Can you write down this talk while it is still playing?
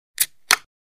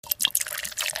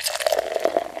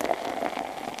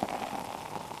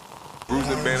Brews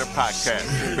and Banner Podcast.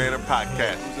 Brews and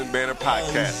Banner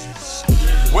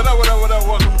Podcast. What up?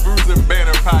 Welcome to Brews and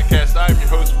Banner Podcast. I'm your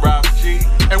host, Rob G.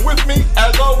 And with me,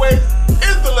 as always,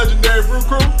 is the Legendary Brew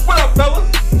Crew. What up, fellas?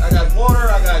 I got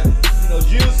water, I got,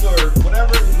 juice or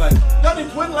whatever. He's like, y'all need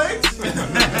twin legs?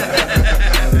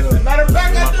 Matter of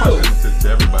fact, I do. My question to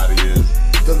everybody is,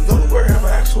 does Delaware have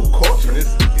an actual culture?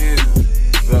 This is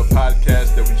the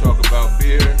podcast that we talk about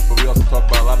beer, but we also talk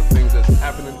about a lot of things that's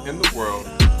happening in the world.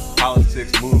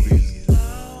 Politics, movies,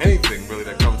 anything really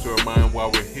that comes to our mind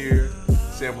while we're here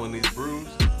sampling these brews.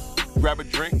 Grab a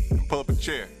drink and pull up a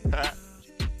chair.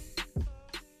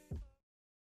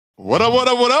 What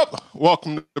up?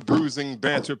 Welcome to the Bruising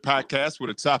Banter Podcast, where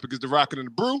the topic is the rockin' and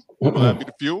the brew. I'll be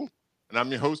the fuel. And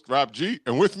I'm your host, Rob G.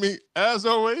 And with me, as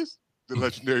always, the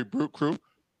Legendary Brew Crew.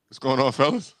 What's going on,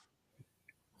 fellas?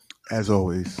 As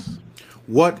always.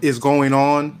 What is going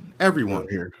on, everyone?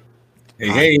 Here.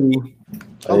 Hey.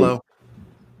 Hello.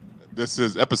 This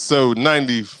is episode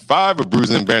 95 of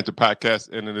Bruising Banter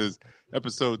Podcast, and it is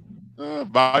episode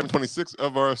volume 26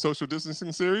 of our social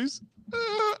distancing series.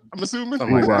 I'm assuming.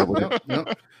 Something like that.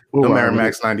 Yep. The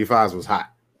Merrimax 95s was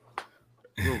hot.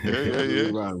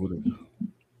 Yeah.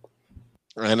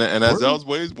 And as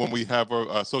always, when we have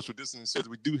our social distancing series,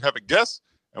 we do have a guest,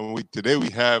 and today we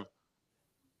have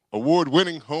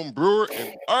award-winning home brewer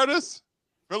and artist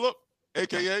Philip,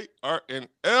 aka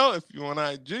RNL. If you're on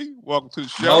IG, welcome to the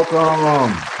show.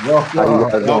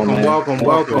 Welcome.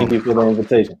 Thank you for the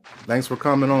invitation. Thanks for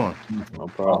coming on. No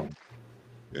problem.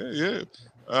 Yeah.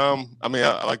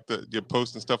 I like your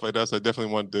posts and stuff like that, so I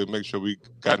definitely wanted to make sure we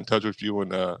got in touch with you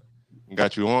and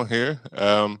got you on here.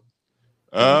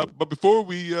 But before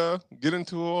we get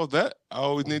into all that, I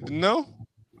always need to know,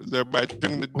 is everybody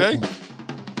drinking today?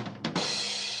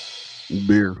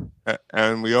 Beer.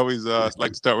 And we always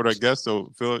like to start with our guests.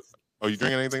 So, Phil, are you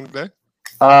drinking anything today?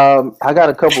 I got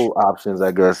a couple options,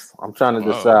 I guess. I'm trying to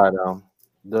decide.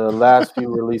 The last few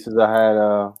releases I had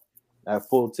at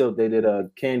Full Tilt, they did a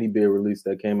candy beer release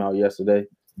that came out yesterday.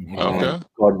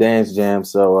 Called Dance Jam.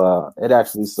 So it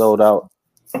actually sold out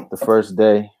the first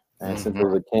day. And since it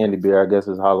was a candy beer, I guess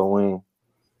it's Halloween.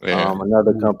 Yeah.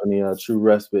 Another company, True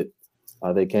Respite,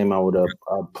 they came out with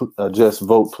a Just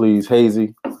Vote Please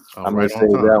Hazy. I'm going to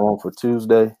save that one for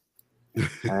Tuesday.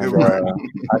 And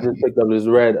I just picked up this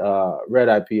red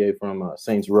IPA from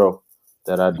Saints Row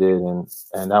that I did,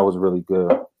 and that was really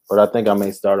good. But I think I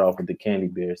may start off with the candy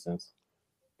beer since,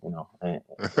 in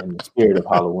the spirit of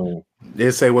Halloween. Did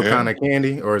it say what kind of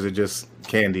candy, or is it just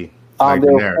candy? There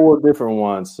were 4 different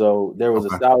ones. So there was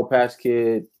a Sour Patch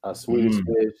Kid, a Swedish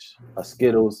Fish, a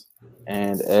Skittles,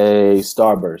 and a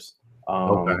Starburst.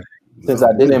 Since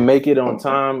I didn't make it on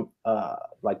time,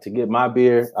 to get my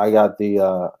beer, I got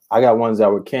ones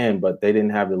that were canned, but they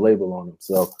didn't have the label on them.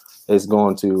 So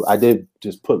I did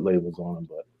just put labels on them,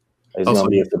 but it's going to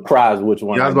be a surprise which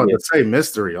one. I was about to say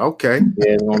mystery. Okay.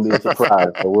 Yeah, it's going to be a surprise.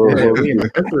 So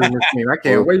I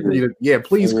can't wait for you to. Yeah,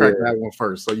 please crack that one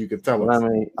first so you can tell us.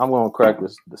 I'm going to crack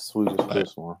the Swedish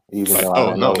Fish one, even though I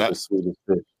don't know the Swedish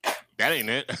Fish. That ain't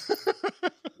it.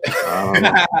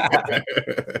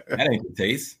 That ain't the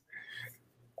taste.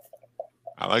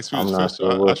 I like Swedish Fish,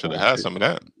 so I should have had some of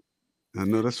that. I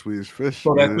know that's Swedish Fish.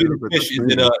 So that Swedish Fish, is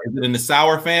it in the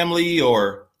sour family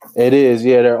or? It is,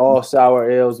 yeah. They're all sour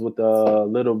ales with a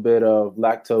little bit of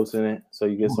lactose in it, so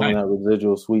you get some of that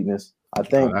residual sweetness. I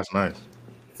think that's nice.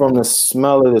 From the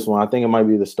smell of this one, I think it might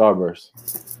be the Starburst.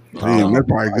 Damn, they're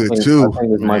probably good too. I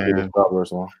think this might be the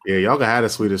Starburst one. Yeah, y'all can have the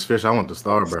Swedish Fish. I want the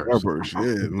Starburst.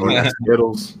 Yeah.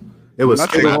 Skittles. It was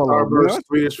Skittles, Starburst,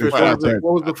 Swedish Fish.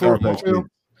 What was the fourth one?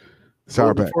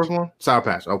 Sour Patch. First one? Sour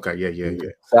Patch. Okay, yeah.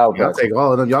 Sour Patch. I'll take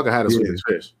all of them. Y'all can have the Swedish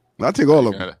Fish. I'll take all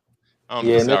of them.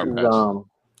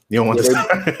 You don't want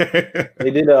to.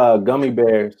 They did gummy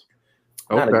bears.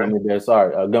 Not a gummy bear,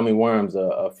 sorry. Gummy worms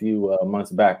a few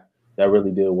months back that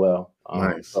really did well.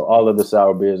 Nice. So all of the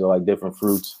sour beers are like different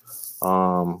fruits.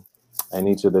 And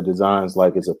each of the designs,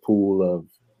 like it's a pool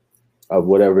of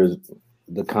whatever is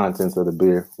the contents of the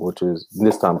beer, which is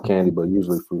this time candy, but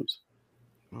usually fruits.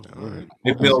 All right.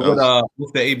 Hey, Phil,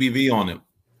 what's the ABV on it?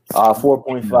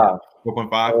 4.5.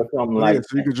 4.5. Something like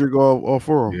so you can drink all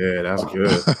 4 of them. Yeah, that's good.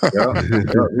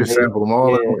 You sample them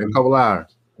all in a couple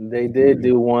hours. They did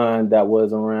do one that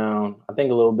was around, I think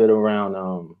a little bit around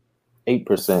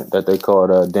 8% that they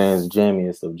called Dan's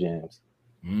Jammiest of Jams.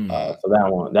 So that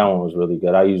one was really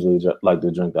good. I usually like to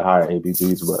drink the higher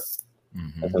ABVs, but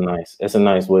it's a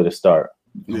nice way to start.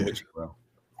 Yeah.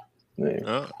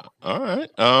 All right.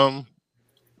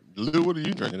 Lou, what are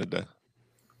you drinking today?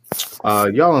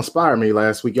 Y'all inspired me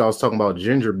last week. Y'all was talking about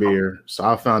ginger beer, so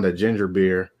I found a ginger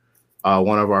beer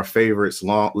One of our favorites,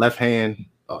 long left hand.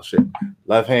 Oh shit,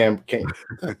 left hand. Can't.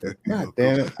 God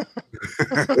damn it.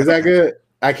 Is that good?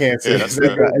 I can't say. Yeah, Is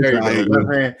that good? There you go.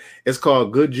 Left hand. It's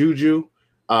called Good Juju.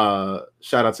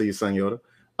 Shout out to you, son Yoda.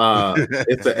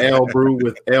 It's an ale brew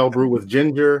with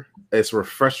ginger. It's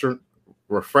refreshingly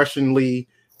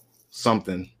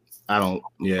something.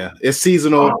 It's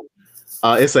seasonal.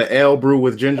 It's an ale brew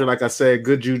with ginger, like I said,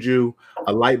 Good Juju,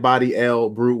 a light body ale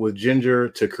brew with ginger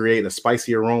to create a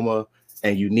spicy aroma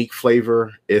and unique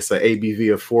flavor. It's an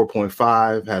ABV of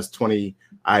 4.5, has 20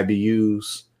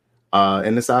 IBUs,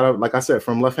 and it's out of, like I said,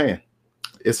 from Left Hand.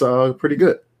 It's pretty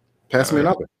good. Pass me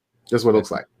another. That's what it looks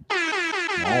like.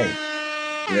 Nice.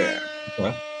 Yeah.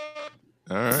 Okay.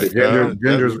 All right. It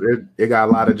got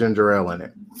a lot of ginger ale in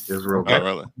it. It's real good.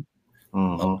 Really?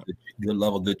 Mm-hmm. Good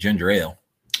level, good ginger ale.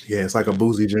 Yeah, it's like a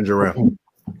boozy ginger ale.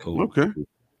 Cool. Okay.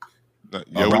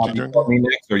 Yeah, what you drinking? Me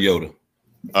next or Yoda?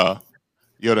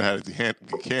 Yoda had his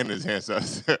can in his hand, so I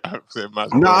said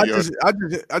No, I just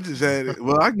had it.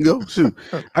 Well, I can go. Shoot.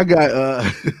 I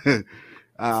got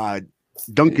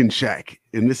Dunkin' Shack,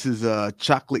 and this is a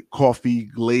chocolate coffee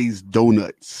glazed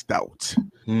donut stout.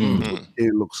 Mm-hmm.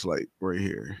 It looks like right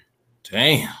here.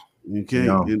 Damn. Okay.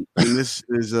 And this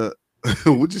is a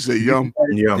what'd you say, yum?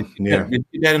 Yum. Yeah. Did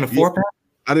you do that in a 4-pack?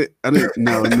 I didn't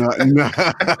no. Listen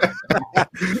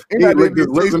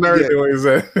to everything what he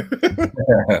said.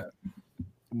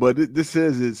 But this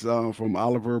says it's from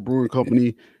Oliver Brewing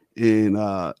Company in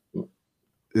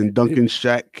Dunkin'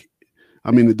 Shack.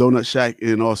 I mean the Donut Shack,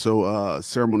 and also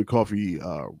Ceremony Coffee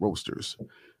Roasters.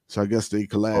 So I guess they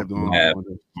collabed on it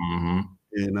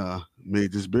and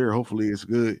made this beer. Hopefully it's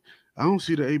good. I don't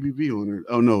see the ABV on it.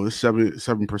 Oh no, it's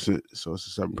 7%. So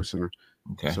it's a 7%.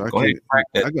 Okay. So I cracked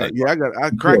it.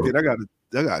 I got to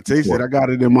taste it. I got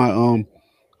it in my I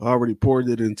already poured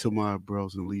it into my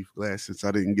Browse and Leaf glass since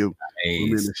I didn't give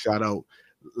him a shout out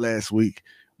last week.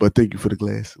 But thank you for the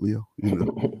glass, Leo. You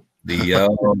know.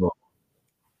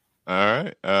 All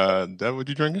right. Dev, what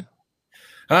you drinking?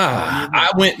 I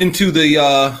went into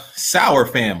the sour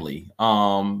family.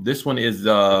 This one is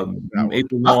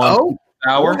April sour.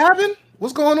 What happened?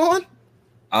 What's going on?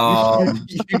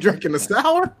 You drinking the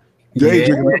sour?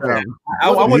 Yeah. I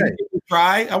wanted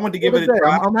to give it a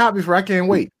try. I'm happy for. I can't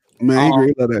wait. Man,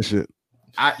 great love that shit.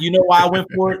 You know why I went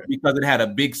for it? Because it had a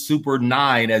big super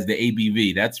 9 as the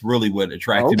ABV. That's really what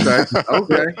attracted me.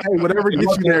 Okay. Hey, whatever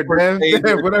gets you there, Dan.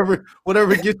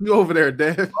 Whatever gets you over there,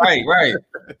 Dan. Right.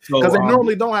 Because they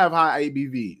normally don't have high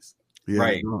ABVs. Yeah,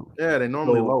 right. Yeah, they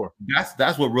normally lower.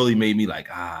 That's what really made me like,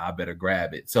 I better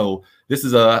grab it. So this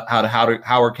is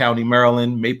Howard County,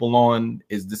 Maryland. Maple Lawn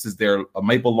is their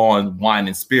Maple Lawn Wine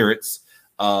and Spirits.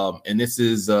 And this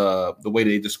is the way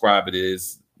they describe it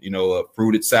is, a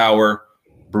fruited sour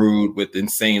brewed with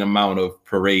insane amount of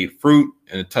pureed fruit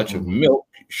and a touch of milk,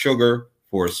 sugar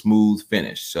for a smooth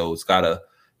finish. So it's got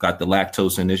the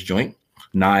lactose in this joint.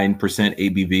 9%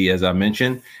 ABV, as I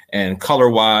mentioned, and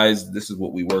color-wise, this is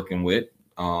what we're working with.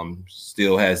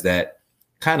 Still has that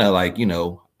kind of like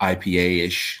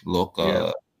IPA-ish look,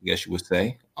 I guess you would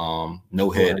say.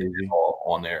 No head all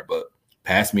on there, but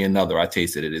pass me another. I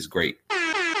tasted it. It's great.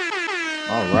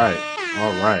 All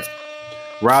right.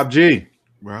 Rob G.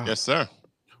 Wow. Yes, sir.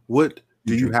 What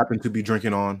do you happen to be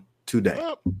drinking on today?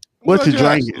 What you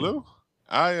drinking? Lou?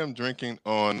 I am drinking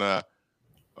on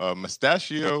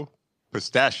pistachio. A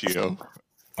mustachio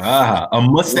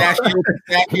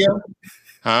pistachio?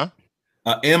 Huh?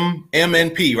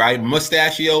 MNP, right?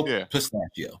 Mustachio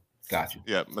pistachio. Gotcha.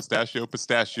 Yeah,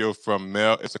 pistachio from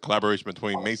Mel. It's a collaboration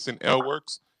between Mason Ale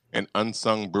Works and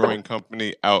Unsung Brewing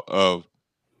Company out of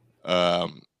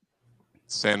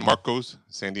San Marcos,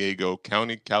 San Diego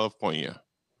County, California.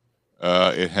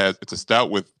 It's a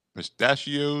stout with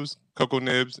pistachios, cocoa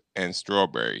nibs, and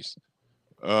strawberries.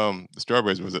 The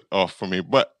strawberries was off for me,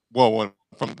 but from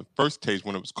the first taste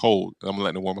when it was cold, I'm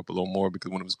letting it warm up a little more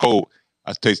because when it was cold,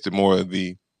 I tasted more of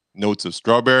the notes of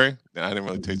strawberry, and I didn't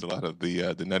really taste a lot of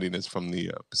the nuttiness from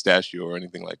the pistachio or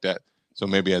anything like that. So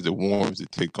maybe as it warms,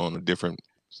 it takes on a different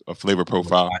flavor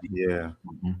profile. Yeah.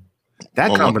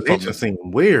 That combination seemed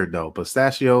weird though.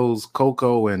 Pistachios,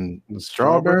 cocoa, and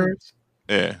strawberries.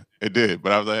 Yeah, it did.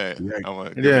 But I was like, hey, I'm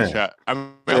gonna give it a shot. I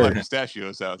like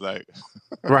pistachios, so I was like,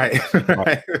 right.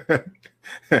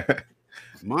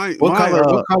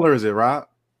 What color is it, Rob?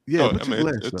 Yeah,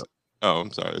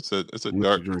 I'm sorry. It's a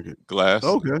dark glass.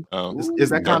 Okay.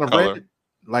 Is that kind of red,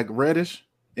 like reddish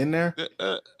in there?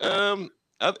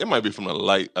 It might be from the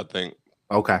light. I think.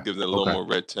 Okay. Gives it a little more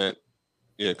red tint.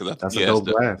 Yeah, because that's a dope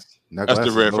glass. That's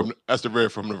the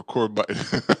red from the record button.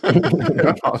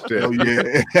 Oh, shit. Oh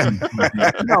yeah.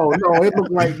 No, it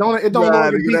look like it don't Nah,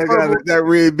 look nigga, that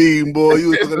red bean, boy. You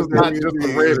was It's looking at not that just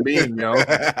red a red bean, yo.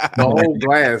 The whole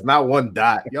glass, not one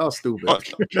dot. Y'all stupid.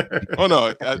 Oh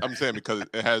no, I'm saying because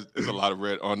it's a lot of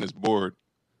red on this board.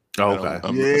 Oh, okay.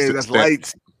 Yeah, that's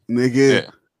lights, nigga. Yeah.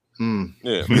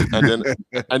 Yeah,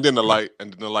 and then the light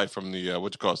from the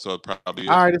what you call, so it probably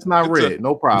all right. It's not red,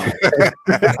 no problem.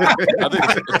 I think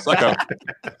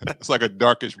it's like a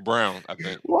darkish brown. I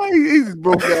think. Why he just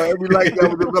broke down every light that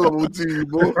was available to you,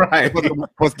 boy? Right.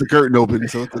 Plus the curtain open,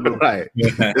 so it's a little... Right.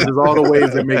 This is all the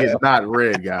ways that make it not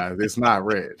red, guys. It's not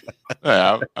red.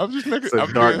 Yeah, I'm just making.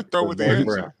 I'm being throw with the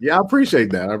answer. Yeah, I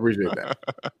appreciate that.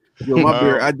 Yo, my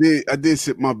beer. I did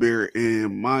sip my beer,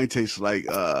 and mine tastes like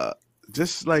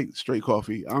just like straight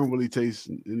coffee. I don't really taste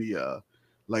any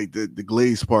like the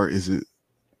glaze part isn't.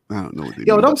 I don't know what they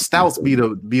them stouts be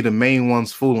the main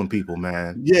ones fooling people,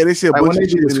 man. Yeah, they said like when they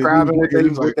be describing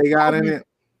what they got in it.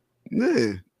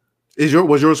 Yeah,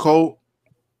 was yours cold?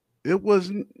 It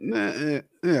wasn't. Yeah,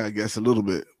 I guess a little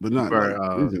bit, but not very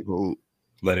cold.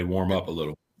 Let it warm up a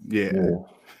little. Yeah.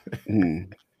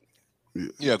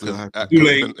 Yeah, because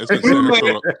it's been sitting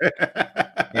here for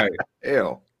right.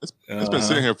 It's been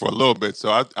sitting here for a little bit, so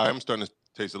I am starting to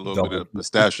taste a little bit of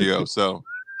pistachio. So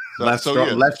less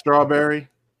strawberry.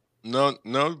 No,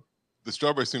 the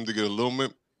strawberry seems to get a little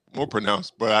bit more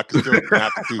pronounced, but I can still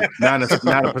have to. Not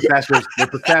the pistachios. The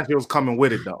pistachios coming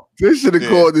with it though. They should have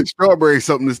called the strawberry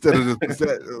something instead of the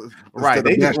pistachio. Right,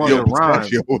 they just want to rhyme.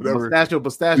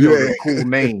 Pistachio is a cool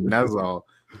name. That's all.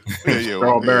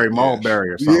 Strawberry, mulberry,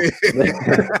 or something.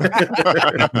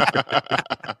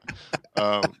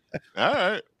 All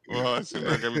right. Well, it seems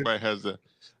like everybody has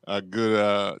a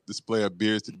good display of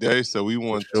beers today, so we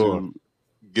want to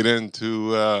get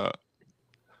into the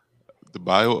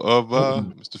bio of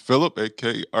Mr. Philip,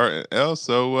 aka RNL.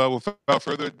 So, without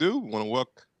further ado, we want to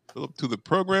welcome Philip to the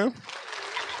program.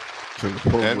 Thank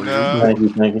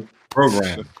you.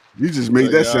 Program. You just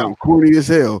made that sound corny as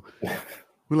hell.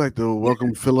 We'd like to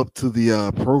welcome Philip to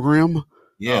the program.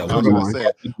 Yeah, we're going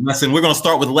to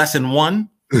start with lesson 1.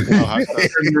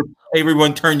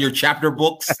 Everyone, turn your chapter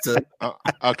books to.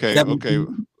 Okay.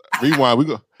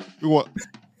 Rewind. We want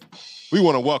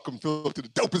to welcome Philip to the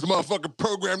dopest motherfucking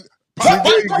program.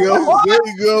 There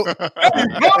you go.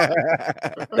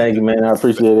 Thank you, man. I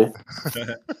appreciate it.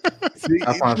 See,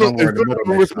 Philip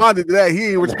responded to that. He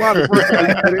ain't responded first.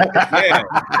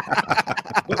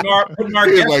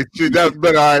 He's like, shit, that's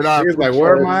better. All right. He's like,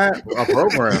 where am I at? A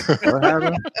program. What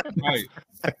happened? Right.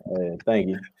 Thank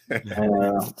you.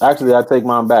 And, actually, I take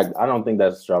mine back. I don't think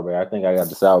that's a strawberry. I think I got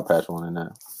the Sour Patch one in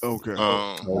that. Okay.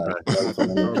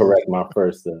 Correct my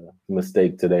first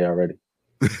mistake today already.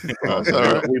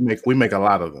 We make a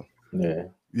lot of them. Yeah.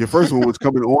 Your first one was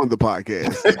coming on the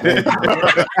podcast.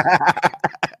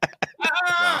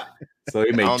 So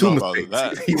he made 2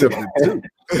 mistakes. He took 2.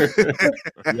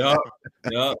 Yup.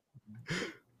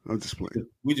 I'm just playing.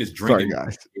 We just drinking,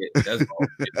 guys. That's all.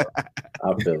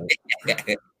 I feel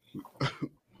it.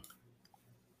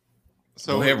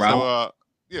 So, hey, Rob.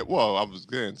 I was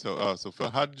good. So Phil,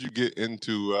 how did you get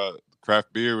into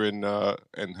craft beer and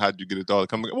how did you get it all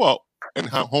coming? Well, and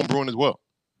home brewing as well.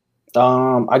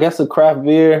 I guess a craft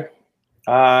beer.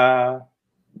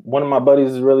 One of my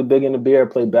buddies is really big into beer. I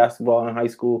played basketball in high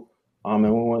school. And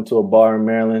we went to a bar in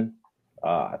Maryland.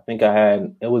 I think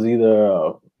it was either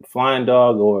a Flying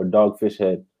Dog or Dogfish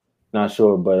Head. Not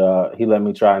sure, but he let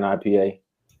me try an IPA.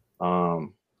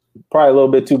 Probably a little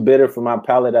bit too bitter for my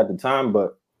palate at the time,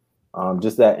 but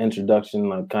just that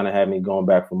introduction kind of had me going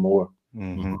back for more.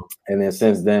 Mm-hmm. And then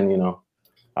since then,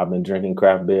 I've been drinking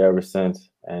craft beer ever since.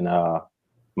 And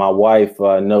my wife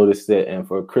noticed it, and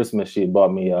for Christmas she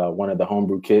bought me one of the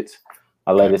homebrew kits.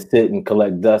 I let it sit and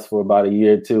collect dust for about a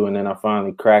year or 2, and then I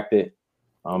finally cracked it.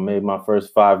 Made my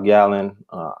first 5-gallon.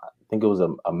 I think it was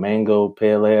a mango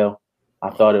pale ale.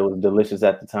 I thought it was delicious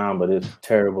at the time, but it's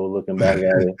terrible looking back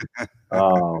at it.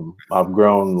 I've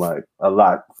grown like a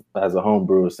lot as a home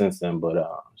brewer since then, but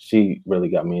she really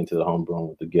got me into the home brewing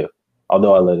with the gift.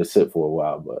 Although I let it sit for a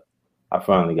while, but I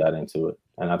finally got into it.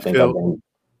 And I think I've been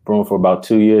brewing for about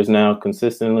 2 years now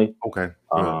consistently. Okay.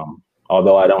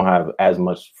 Although I don't have as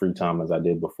much free time as I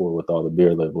did before with all the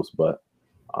beer labels, but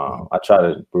I try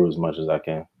to brew as much as I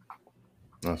can.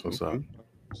 That's what's up.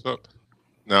 So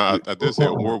now I did say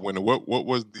award winner. What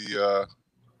was the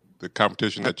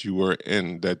competition that you were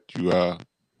in that you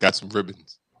got some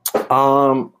ribbons?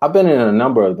 I've been in a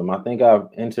number of them. I think I've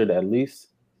entered at least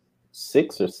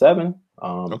 6 or 7.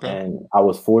 And I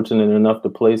was fortunate enough to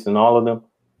place in all of them.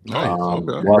 Nice.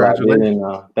 While I didn't,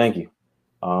 thank you.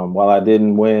 While I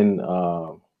didn't win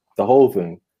the whole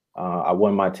thing, I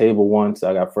won my table once.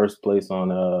 I got first place on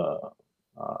a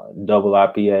double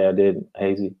IPA. I did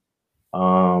hazy.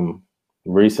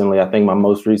 Recently, I think my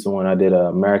most recent one, I did an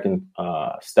American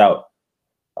stout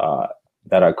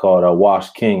that I called a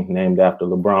Wash King, named after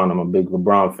LeBron. I'm a big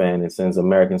LeBron fan, and since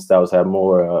American stouts have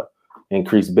more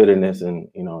increased bitterness, and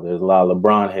there's a lot of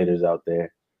LeBron haters out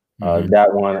there.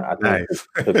 That one I think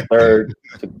took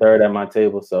third at my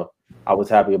table, so I was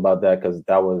happy about that because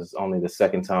that was only the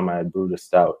second time I had brewed a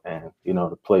stout, and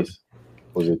the place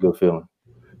was a good feeling.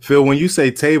 Phil, when you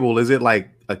say table, is it like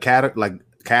a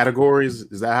categories?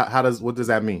 Is that what does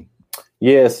that mean?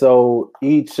 Yeah, so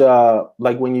each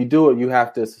like when you do it, you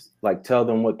have to like tell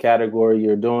them what category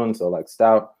you're doing. So like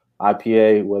stout,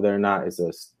 IPA, whether or not it's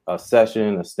a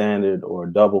session, a standard, or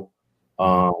a double,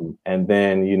 and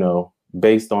then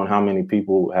based on how many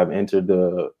people have entered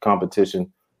the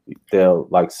competition, they'll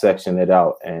like section it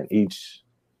out, and each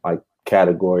like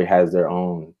category has their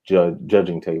own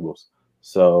judging tables.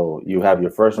 So you have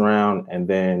your first round, and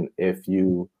then if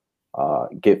you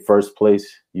get first place,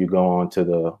 you go on to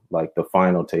the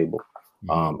final table.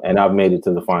 And I've made it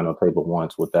to the final table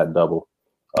once with that double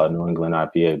New England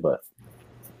IPA, but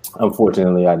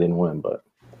unfortunately I didn't win. But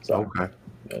okay,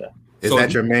 yeah. Is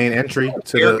that your main entry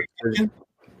to the?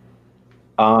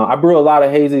 I brew a lot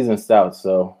of hazies and stouts,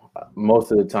 so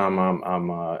most of the time I'm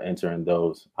entering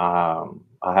those. I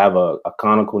have a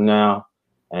conical now,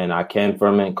 and I can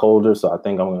ferment colder, so I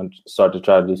think I'm going to start to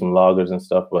try to do some lagers and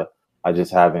stuff, but I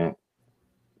just haven't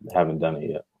done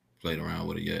it yet. Played around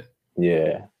with it yet?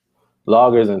 Yeah,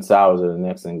 lagers and sours are the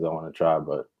next things I want to try,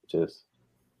 but just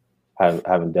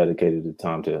haven't dedicated the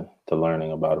time to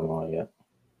learning about them all yet.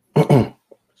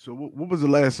 So what was the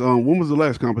last? When was the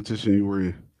last competition you were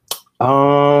in?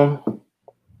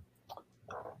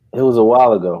 It was a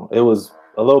while ago. It was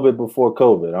a little bit before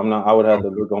COVID. I would have to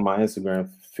look on my Instagram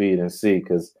feed and see,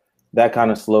 because that kind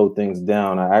of slowed things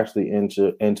down. I actually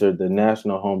entered the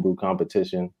national homebrew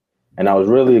competition, and I was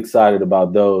really excited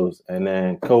about those. And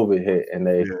then COVID hit, and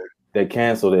they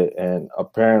canceled it. And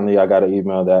apparently, I got an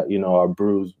email that our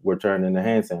brews were turned into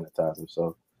hand sanitizer.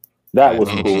 So that was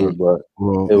cool, but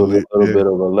it was a little bit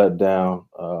of a letdown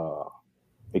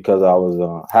because I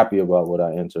was happy about what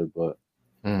I entered, but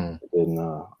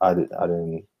I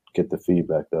didn't get the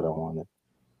feedback that I wanted.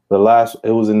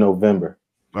 It was in November.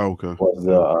 Oh, okay.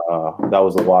 That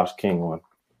was a Wash King one.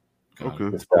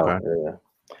 Okay.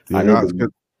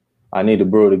 I need to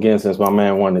brew it again since my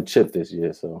man won the chip this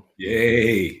year. So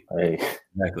yay! Hey,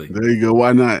 exactly. There you go.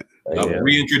 Why not?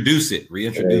 Reintroduce it.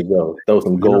 There you go. Throw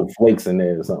some gold flakes in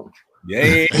there or something.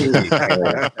 Yay!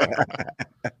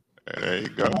 There you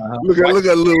go. Look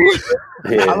at Lou.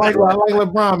 Yeah. I like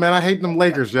LeBron, man. I hate them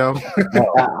Lakers, yo.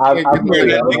 That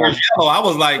Lakers yellow. I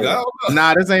was like,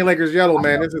 nah, this ain't Lakers yellow,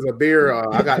 man. This is a beer.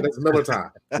 I got this Miller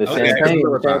Time. Champagne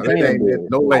beer.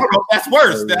 No Lakers. That's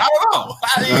worse. I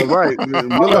don't know. Right,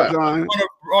 Miller Time.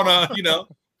 on a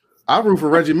I root for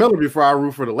Reggie Miller before I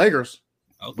root for the Lakers.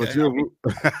 Okay. But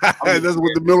that's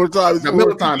what the Miller Time is. The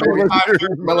Miller Time, baby.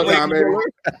 Miller Time, baby.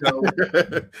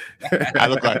 I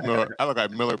look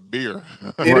like Miller beer.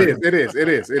 It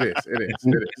is.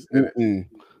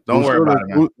 Don't worry about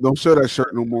it, man. Don't show that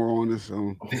shirt no more on this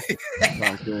podcast.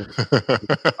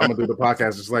 I'm gonna do the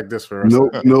podcast just like this for us.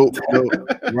 Nope.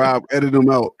 Rob, edit them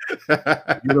out.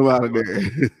 Get them out of there.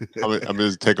 I'm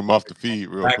just take them off the feed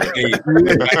real quick.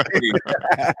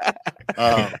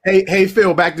 Hey,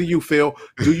 Phil. Back to you, Phil.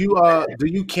 Do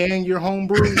you can your home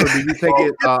brew, or do you take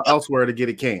it elsewhere to get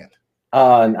it canned?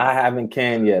 I haven't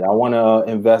canned yet. I want to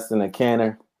invest in a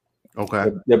canner.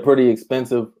 Okay. They're pretty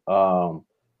expensive.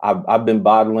 I've been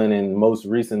bottling, and most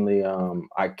recently,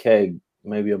 I kegged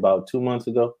maybe about 2 months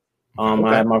ago.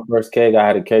 I had my first keg. I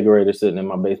had a kegerator sitting in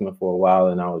my basement for a while,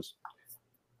 and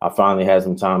I finally had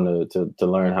some time to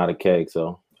learn how to keg.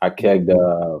 So I kegged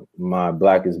my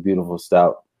Black is Beautiful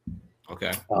stout.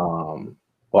 Okay.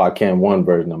 Well, I canned one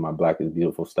version of my Black is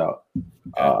Beautiful stout.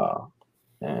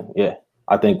 And yeah,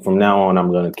 I think from now on,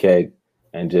 I'm gonna keg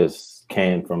and just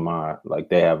can from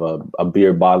they have a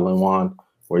beer bottling wand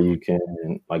where you can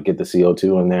get the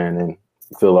CO2 in there and then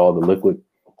fill all the liquid.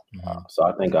 So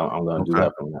I think I'm going to do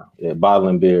that from now. Yeah,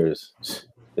 bottling beer it's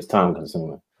time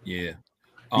consuming. Yeah.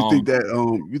 You think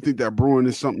that brewing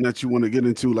is something that you want to get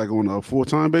into on a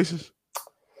full-time basis?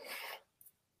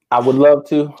 I would love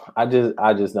to. I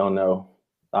just don't know.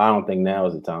 I don't think now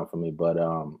is the time for me. But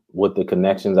with the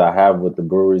connections I have with the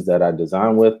breweries that I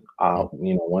design with,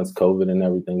 once COVID and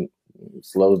everything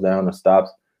slows down or stops,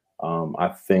 I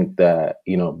think that,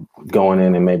 going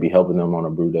in and maybe helping them on a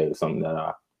brew day is something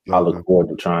that I look forward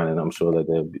to trying, and I'm sure that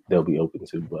they'll be open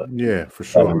to. But yeah, for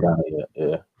sure. Haven't done it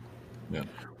yet. Yeah.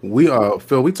 We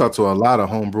Phil, we talked to a lot of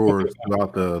home brewers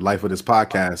throughout the life of this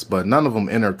podcast, but none of them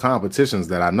enter competitions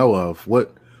that I know of.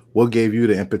 What gave you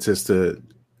the impetus to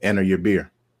enter your beer?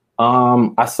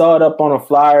 I saw it up on a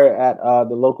flyer at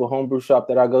the local homebrew shop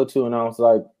that I go to, and I was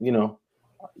like,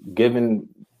 giving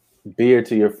beer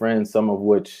to your friends, some of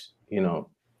which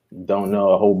don't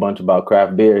know a whole bunch about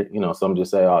craft beer. Some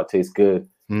just say, "Oh, it tastes good,"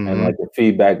 and like the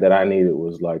feedback that I needed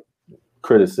was like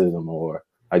criticism or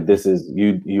like, "This is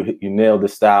you nailed the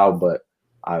style, but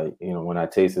when I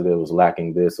tasted it, it was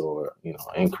lacking this or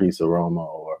increased aroma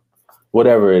or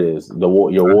whatever it is.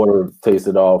 Your water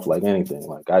tasted off, like anything.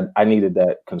 Like I needed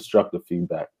that constructive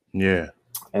feedback. Yeah,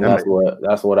 and that's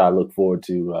what I look forward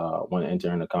to when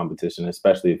entering a competition,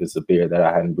 especially if it's a beer that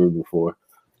I hadn't brewed before.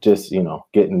 Just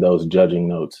getting those judging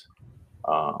notes,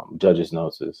 judges'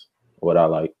 notes is what I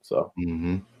like. So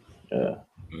yeah,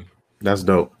 that's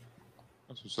dope.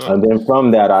 And then from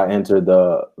that, I entered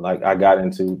I got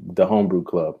into the homebrew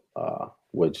club,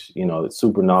 which it's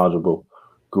super knowledgeable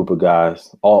group of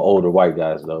guys, all older white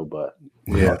guys though, but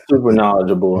super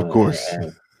knowledgeable. Of course,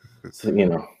 and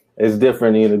it's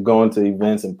different either going to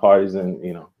events and parties and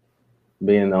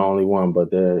being the only one,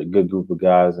 but they're a good group of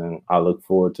guys, and I look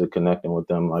forward to connecting with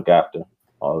them like after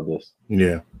all of this.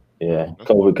 Yeah.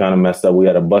 COVID kind of messed up. We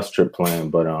had a bus trip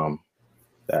planned, but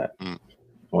that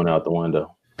went out the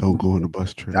window. Don't go on the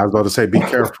bus trip. I was about to say, be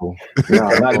careful. No,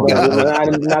 not going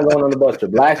on the bus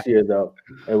trip. Last year though,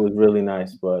 it was really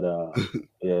nice, but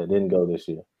it didn't go this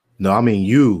year. No, I mean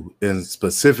you, and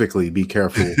specifically be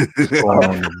careful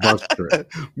on the bus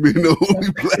trip.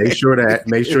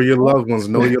 Make sure your loved ones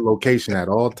know your location at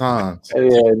all times.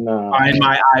 Find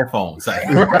my iPhone. Right.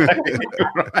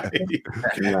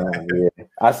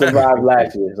 I survived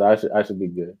last year, so I should be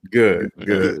good. Good.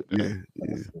 Yeah.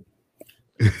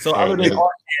 So other than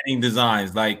art canning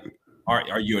designs, like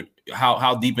are you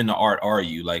how deep into art are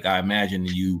you? Like I imagine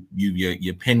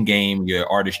your pen game, your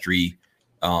artistry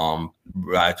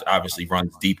obviously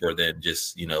runs deeper than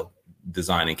just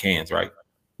designing cans, right?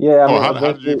 Yeah. How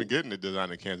did you even get into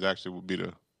designing cans? Actually, would be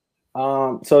the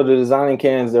so the designing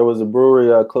cans. There was a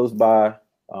brewery close by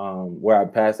where I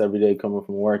passed every day coming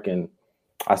from work, and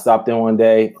I stopped in one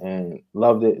day and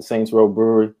loved it. Saints Row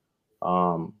Brewery,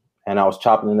 and I was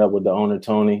chopping it up with the owner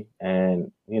Tony,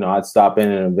 and I'd stop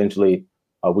in, and eventually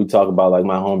we talk about like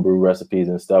my homebrew recipes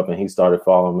and stuff, and he started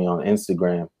following me on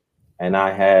Instagram. And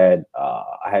I had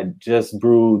just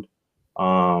brewed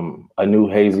a new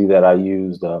hazy that I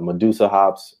used Medusa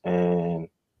hops and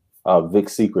Vic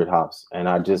Secret hops, and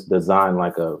I just designed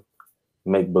like a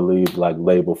make-believe like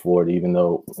label for it, even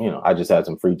though I just had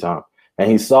some free time. And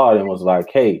he saw it and was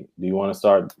like, "Hey, do you want to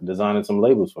start designing some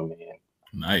labels for me?" And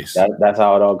nice. That's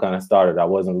how it all kind of started. I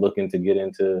wasn't looking to get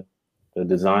into the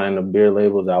design of beer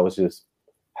labels. I was just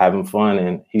having fun,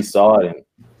 and he saw it and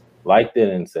liked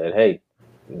it and said, "Hey,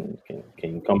 can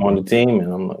you come on the team?"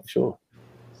 And I'm like, "Sure."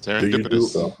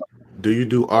 Do you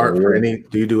do art for any?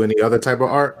 Do you do any other type of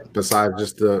art besides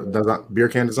just the beer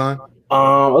can design?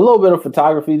 A little bit of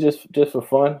photography, just for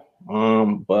fun.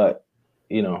 But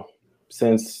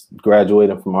since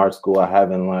graduating from art school, I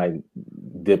haven't like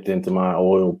dipped into my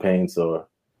oil paints or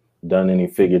done any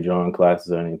figure drawing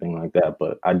classes or anything like that.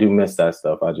 But I do miss that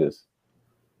stuff. I just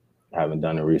haven't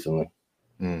done it recently.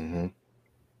 Mm-hmm.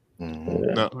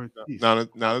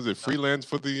 Now, is it freelance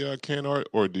for the can art,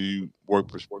 or do you work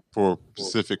for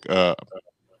specific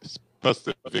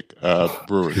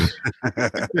breweries?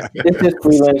 It's just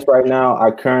freelance right now.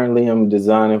 I currently am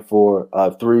designing for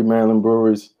 3 Maryland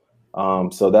breweries.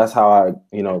 So that's how I,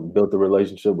 built the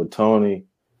relationship with Tony.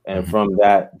 And from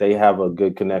that, they have a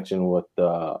good connection with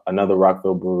another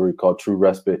Rockville brewery called True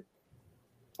Respite.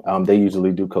 They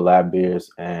usually do collab beers,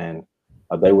 and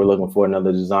they were looking for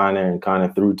another designer, and kind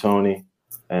of through Tony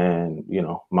and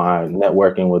my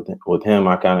networking with him,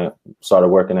 I kind of started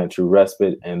working at True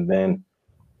Respite, and then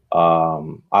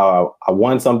I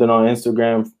won something on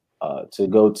Instagram to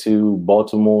go to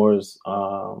Baltimore's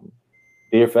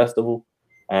beer festival,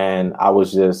 and I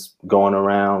was just going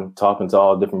around talking to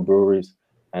all different breweries,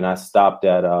 and I stopped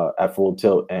at Full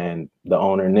Tilt, and the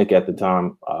owner Nick at the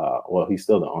time, well, he's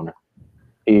still the owner.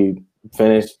 He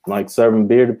finished like serving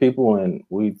beer to people, and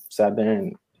we sat there,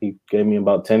 and he gave me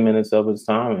about 10 minutes of his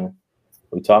time, and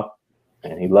we talked,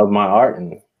 and he loved my art.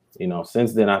 And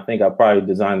since then, I think I probably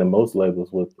designed the most labels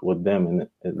with them, and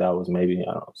that was maybe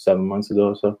 7 months ago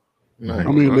or so.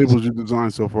 How many labels you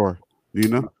designed so far? Do you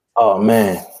know? Oh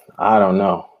man, I don't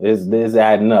know. It's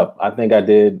adding up. I think I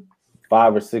did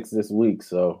 5 or 6 this week.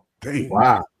 So dang,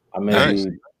 wow, I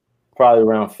maybe probably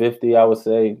around 50, I would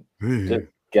say.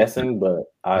 guessing, but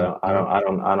I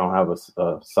don't have a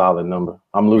solid number.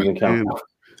 I'm losing count.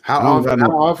 How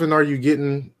often are you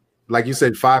getting? Like you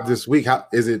said, 5 this week. How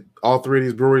is it? All 3 of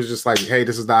these breweries just like, hey,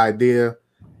 this is the idea.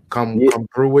 Come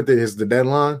through with it. Is the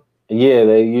deadline? Yeah,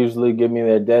 they usually give me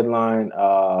their deadline.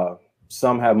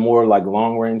 Some have more like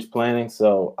long range planning.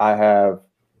 So I have,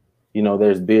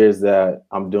 there's beers that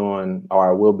I'm doing or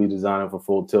I will be designing for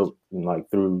Full Tilt like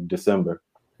through December.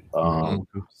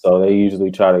 So they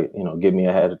usually try to, give me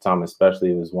ahead of time,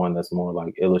 especially if it's one that's more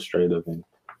like illustrative and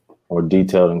or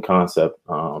detailed in concept.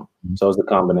 So it's a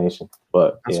combination.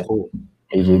 But that's cool.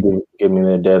 Usually give me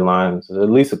their deadlines at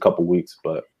least a couple weeks,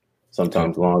 but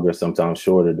sometimes longer, sometimes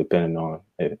shorter, depending on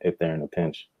if they're in a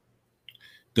pinch.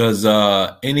 Does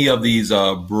any of these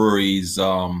breweries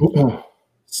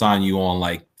sign you on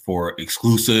like for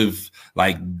exclusive,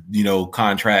 like,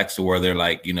 contracts, or they're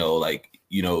like,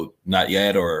 not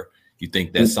yet, or you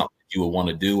think that's something you would want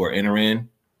to do or enter in?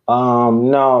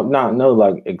 No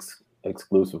like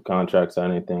exclusive contracts or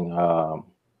anything. I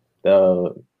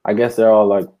guess they're all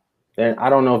like, I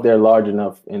don't know if they're large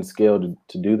enough in scale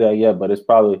to do that yet, but it's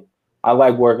probably, I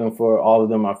like working for all of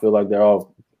them. I feel like they're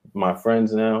all my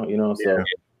friends now, so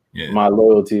my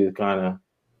loyalty is kind of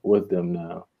with them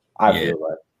now. I feel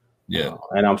like,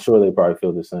 and I'm sure they probably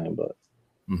feel the same, but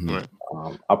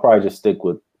I'll probably just stick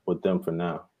with them for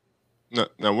now.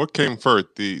 Now, what came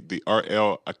first, the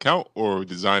RL account or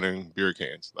designing beer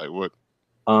cans? Like what?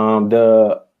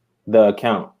 The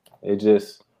account. It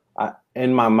just,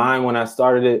 in my mind when I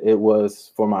started it, it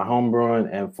was for my home brewing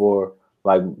and for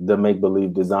like the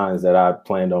make-believe designs that I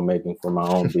planned on making for my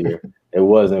own beer. It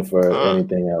wasn't for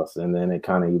anything else. And then it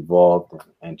kind of evolved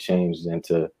and changed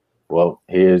into, well,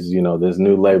 here's, this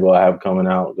new label I have coming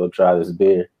out. Go try this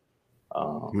beer.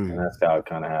 And that's how it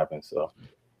kind of happened. So,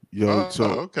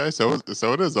 okay. So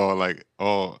it is all like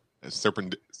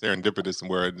serendipitous,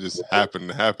 where it just happened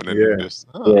to happen, and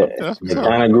it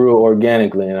kind of grew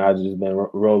organically, and I've just been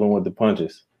rolling with the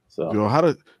punches. So,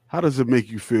 how does it make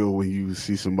you feel when you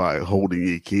see somebody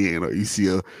holding a can, or you see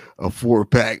a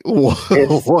 4-pack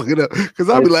walking up? Because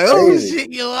I'll be like, oh shit,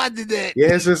 I did that.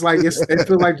 Yeah, it's just like it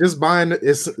feels like just buying.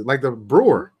 It's like the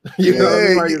brewer,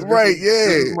 right?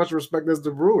 As much respect as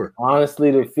the brewer.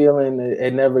 Honestly, the feeling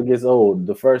it never gets old.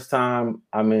 The first time,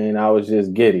 I was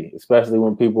just giddy, especially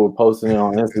when people were posting it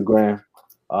on Instagram.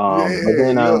 But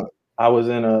then I was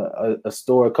in a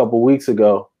store a couple weeks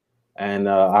ago. And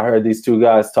I heard these 2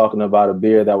 guys talking about a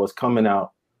beer that was coming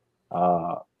out.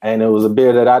 And it was a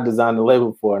beer that I designed the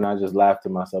label for. And I just laughed to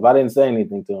myself. I didn't say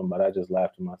anything to them, but I just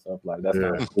laughed to myself. Like, that's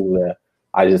kind of cool that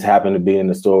I just happened to be in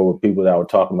the store with people that were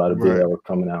talking about a beer that was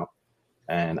coming out.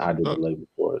 And I did the label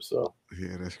for it. So,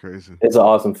 yeah, that's crazy. It's an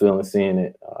awesome feeling seeing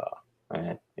it.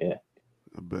 And I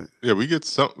bet. Yeah, we get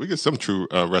some true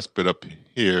respite up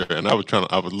here. And I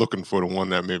was looking for the one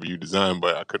that maybe you designed,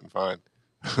 but I couldn't find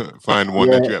one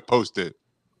that you had posted.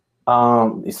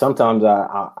 Sometimes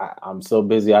I'm so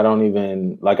busy I don't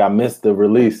even I missed the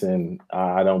release and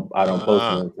I don't post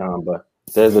it in time. But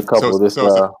there's a couple.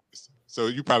 So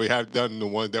you probably have done the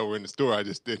ones that were in the store. I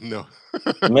just didn't know.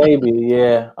 Maybe,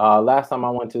 yeah. Last time I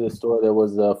went to the store, there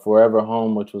was a Forever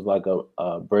Home, which was like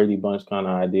a Brady Bunch kind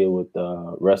of idea with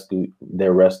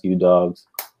their rescue dogs.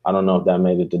 I don't know if that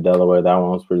made it to Delaware. That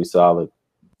one was pretty solid.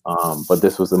 But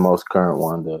this was the most current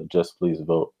one, the Just Please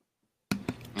Vote.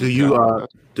 Do you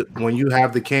when you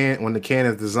have when the can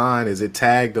is designed, is it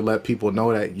tagged to let people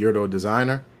know that you're the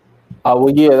designer?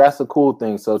 Well, yeah, that's a cool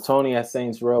thing. So Tony at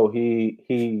Saints Row,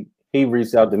 he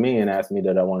reached out to me and asked me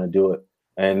that I want to do it.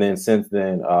 And then since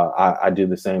then, I do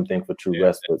the same thing for True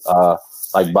Respite.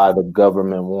 Like by the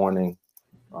government warning,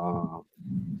 I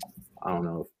don't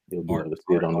know if you'll be able to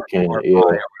see it on the can.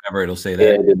 Whatever it'll say that.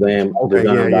 Yeah, designed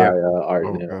by Art.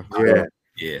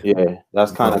 Yeah,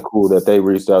 that's kind of cool that they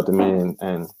reached out to me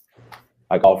and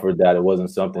like offered that. It wasn't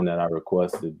something that I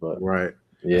requested, but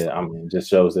yeah, it just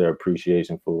shows their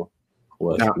appreciation for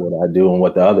what I do and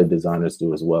what the other designers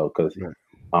do as well. Because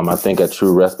I think at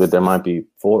True Respite there might be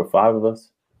 4 or 5 of us.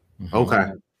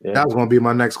 Okay, that was going to be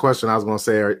my next question. I was going to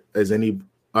say, is any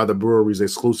other breweries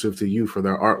exclusive to you for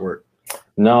their artwork?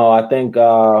 No, I think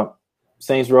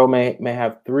Saints Row may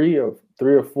have 3 or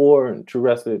 4, and True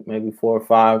Respite maybe 4 or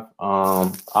 5.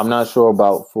 I'm not sure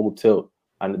about Full Tilt.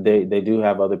 They do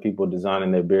have other people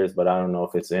designing their beers, but I don't know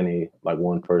if it's any like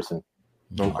one person.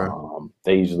 Okay.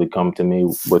 They usually come to me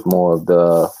with more of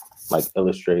the like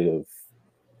illustrative,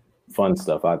 fun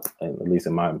stuff. At least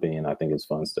in my opinion, I think it's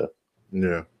fun stuff.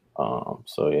 Yeah.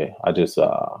 So yeah, I just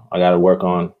I got to work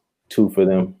on 2 for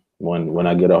them when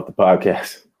I get off the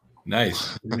podcast.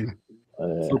 Nice.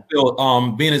 So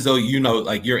Phil, being as though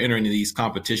like you're entering these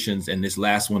competitions, and this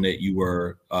last one that you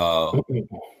were entering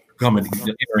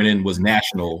in was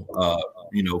national,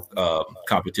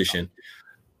 competition.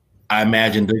 I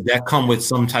imagine, does that come with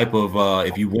some type of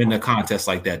if you win a contest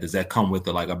like that, does that come with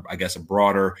a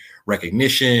broader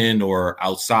recognition, or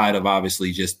outside of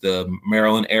obviously just the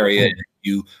Maryland area?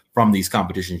 You from these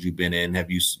competitions you've been in,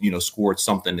 have you scored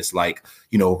something that's like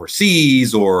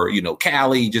overseas or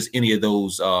Cali, just any of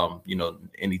those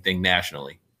anything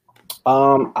nationally?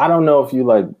 I don't know if you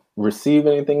like receive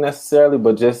anything necessarily,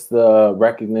 but just the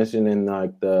recognition and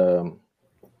like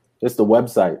just the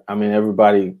website. I mean,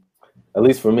 everybody. At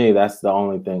least for me, that's the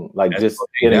only thing. Like just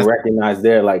getting recognized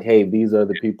there, like, hey, these are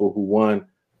the people who won.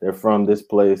 They're from this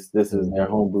place. This is their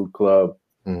homebrew club.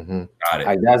 Got it.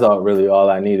 Like, that's all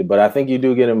I needed. But I think you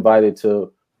do get invited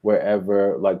to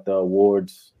wherever, like the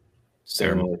awards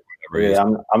ceremony. Yeah,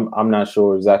 I'm not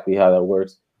sure exactly how that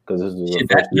works because this is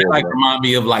that like remind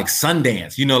me of like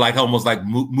Sundance, like almost like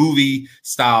movie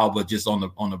style, but just on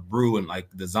the brew and like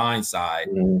design side.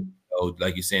 So,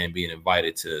 like you're saying, being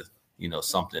invited to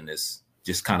something that's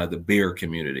just kind of the beer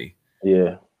community.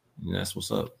 Yeah. That's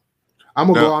what's up. I'm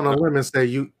gonna go on a limb and say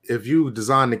if you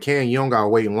design the can, you don't gotta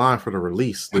wait in line for the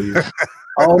release, do you?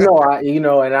 Oh no,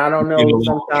 and I don't know.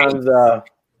 Sometimes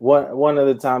one of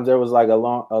the times there was like a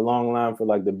long line for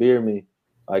like the beer me.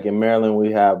 Like in Maryland,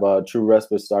 we have True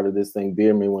Respite started this thing,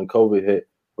 Beer Me, when COVID hit,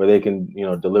 where they can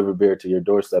deliver beer to your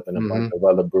doorstep, and a bunch of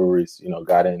other breweries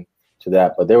got in to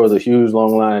that. But there was a huge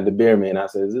long line at the Beer Me, and I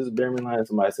said, "Is this a Beer Me line?" And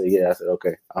somebody said, "Yeah." I said,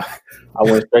 "Okay." I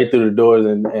went straight through the doors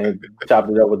and chopped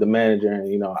it up with the manager,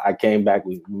 and I came back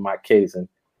with my case and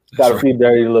got a few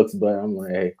dirty looks, but I'm like,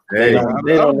 hey,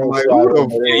 they don't know. Like, you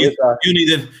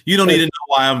don't need to know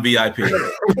why I'm VIP.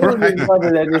 That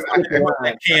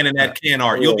can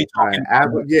art. You'll be talking.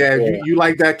 You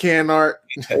like that can art.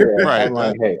 Right. I'm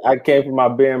like, hey, I came for my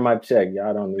beer and my check.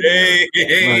 Y'all don't need there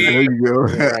you go.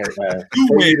 You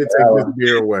need to take this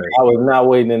beer away. I was not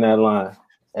waiting in that line.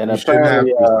 And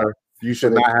apparently, you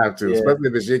should not have to, especially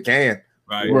if it's your can.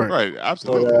 Right.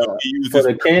 Absolutely. For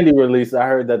the candy release, I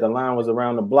heard that the line was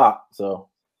around the block, so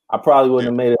I probably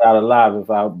wouldn't have made it out alive if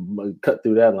I cut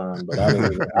through that line. But I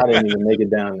didn't even make it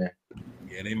down there.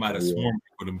 Yeah, they might have swarmed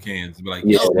for them cans. Be like,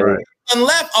 one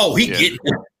left. Oh, he getting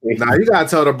it. Now you gotta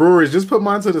tell the breweries, just put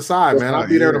mine to the side, man. I'll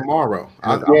be there tomorrow.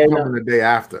 I'll come the day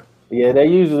after. Yeah, they're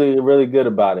usually really good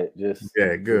about it. Just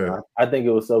good. I think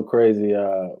it was so crazy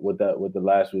with the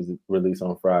last release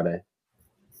on Friday.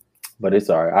 But it's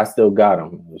all right. I still got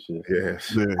them.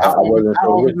 How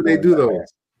often do they do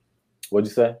those? What'd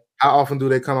you say? How often do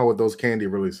they come out with those candy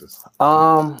releases?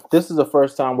 This is the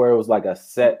first time where it was like a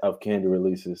set of candy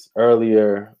releases.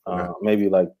 Earlier, maybe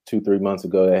like 2-3 months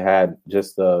ago, they had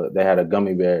a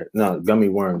gummy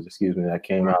worms, that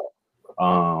came out.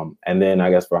 And then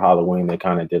I guess for Halloween, they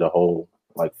kind of did a whole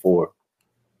like 4.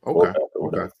 Okay.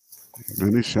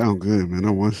 Man, they sound good, man.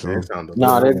 I want some.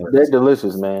 They're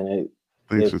delicious, man.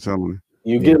 Thanks for telling me.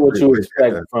 You get what you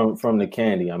expect from the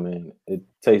candy. I mean, it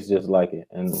tastes just like it,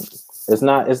 and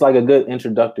it's like a good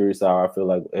introductory sour. I feel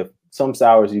like if some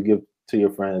sours you give to your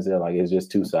friends, they're like it's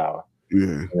just too sour.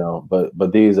 Yeah.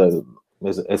 But these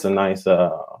it's a nice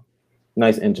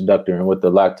introductory, and with the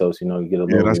lactose, you get a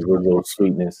little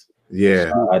sweetness.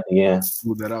 Yeah. At the end.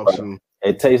 Smooth that out soon.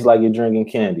 It tastes like you're drinking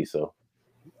candy. So.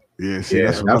 Yeah,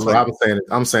 that's what I'm saying.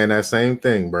 I'm saying that same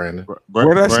thing, Brandon.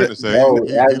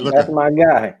 That's my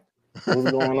guy. What's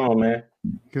going on, man?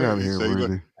 Get out of here,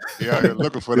 Brandon. Yeah, out here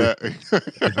looking for that.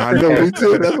 I know, me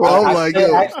too. That's why I'm like,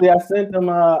 actually, I sent them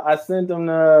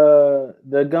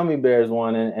the gummy bears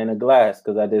one and a glass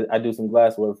because I do some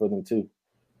glass work for them too.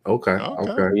 Okay.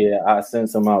 Yeah, I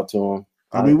sent some out to them.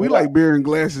 I mean, we like beer and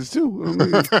glasses too. I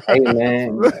mean. Hey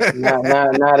man, now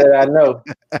that I know,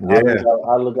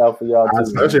 I'll look out for y'all too.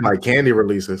 Especially like candy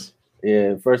releases.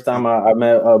 Yeah, first time I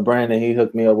met Brandon, he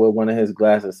hooked me up with one of his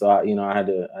glasses, so I had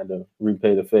to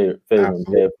repay the favor and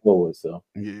pay it forward. So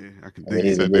yeah, I can think.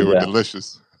 He said they were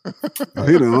delicious.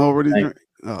 He done already.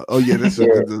 That was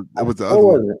the other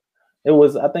one. It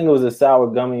was. I think it was a sour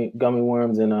gummy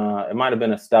worms, and it might have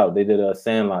been a stout. They did a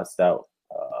Sandlot stout.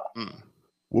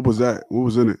 What was that? What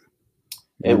was in it?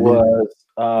 It was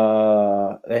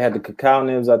they had the cacao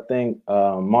nibs, I think,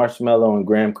 marshmallow and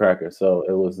graham cracker. So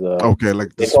it was okay,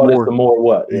 like they called it the more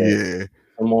what? Yeah.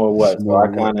 The more what? So I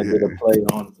kind of did a play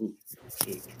on.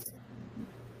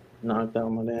 Knocked out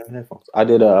my damn headphones. I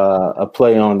did a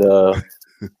play on the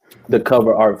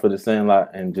cover art for the Sandlot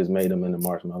and just made them into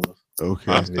marshmallows.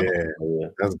 Okay. Yeah,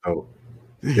 that's dope.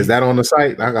 Is that on the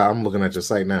site? I'm looking at your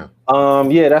site now.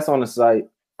 Yeah, that's on the site.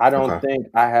 I don't think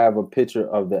I have a picture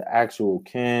of the actual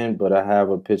can, but I have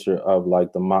a picture of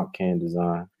like the mock can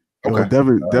design. Okay.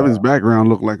 Devin's background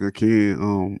looked like a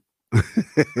can.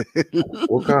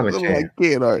 What kind of can? Like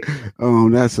can art.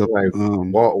 That's a like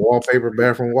wallpaper,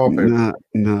 bathroom wallpaper.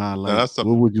 Nah. Like what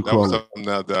would you call it?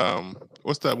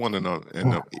 What's that one in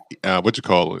what you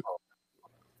call it?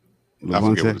 Levante? I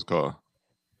forget what it's called.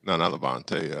 No, not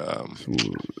Levante.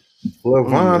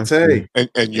 Levante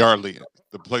and Yardley.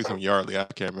 The place on Yardley. I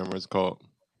can't remember what it's called.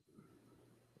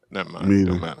 Never mind.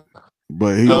 Don't matter.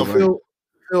 But he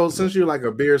Phil, since you're like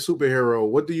a beer superhero,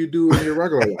 what do you do in your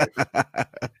regular life?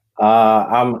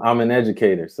 I'm an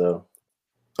educator, so.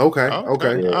 Okay. Yeah.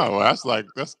 Oh, well, that's like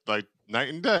night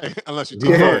and day, unless you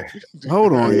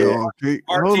Hold on, y'all.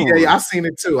 I seen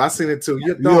it too.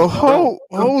 Hold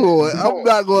on. I'm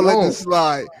not gonna let this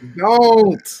slide.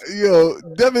 Don't. Yo,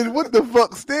 Devin, what the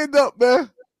fuck? Stand up, man.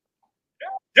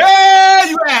 Yeah,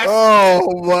 you ass.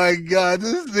 Oh my god,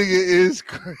 this nigga is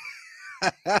crazy.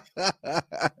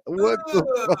 What the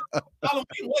fuck? Halloween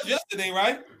was yesterday,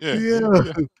 right?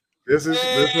 Yeah. This is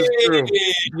true.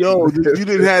 Yo, you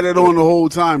didn't have that on the whole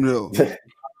time though.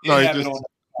 No, you just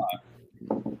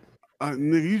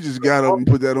nigga, you just got up and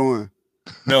put that on.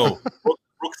 No,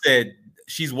 Brooke said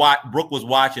Brooke was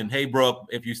watching. Hey, Brooke,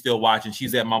 if you're still watching,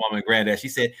 she's at my mom and granddad. She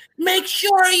said, "Make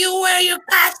sure you wear your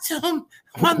costume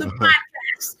on the podcast."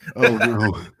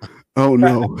 Oh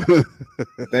no!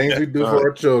 Things we do for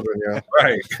our children, yeah.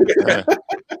 Right.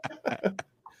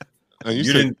 And you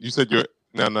said you're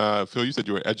Phil. You said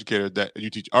you were an educator. That you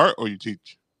teach art or you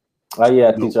teach? Yeah,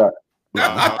 I teach art.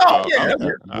 I thought,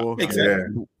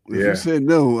 exactly. If you said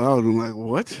no, I would have been like,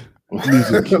 what? like,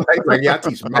 I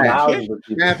teach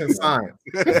math and science.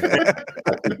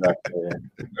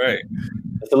 Right.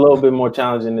 It's a little bit more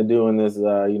challenging to do in this,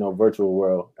 virtual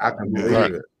world. I can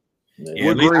believe it. Yeah,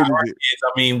 what grade is it?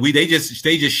 I mean, they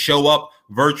just show up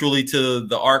virtually to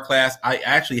the art class. I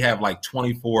actually have like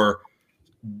 24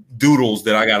 doodles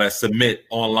that I gotta submit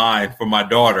online for my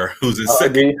daughter who's in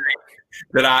second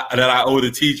grade that I owe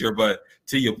the teacher. But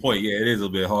to your point, yeah, it is a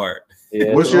bit hard.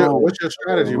 Yeah, what's your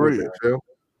strategy with it, Phil?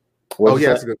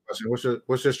 That's a good question.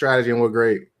 What's your strategy and what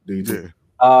grade do you do?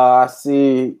 I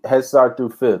see Head Start through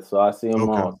 5th, so I see them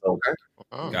all. So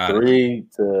 3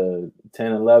 to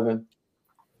 10, 11.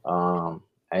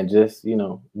 And just,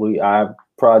 I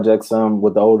project some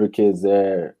with the older kids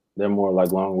there. They're more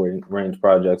like long range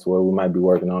projects where we might be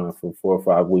working on it for 4 or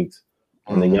 5 weeks.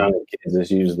 And the younger kids,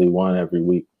 it's usually one every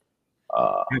week.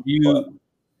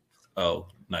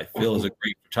 Nice. Phil is a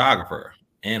great photographer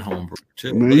and homebrewer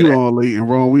too. Man, you all late and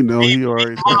wrong. We know he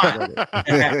already talked about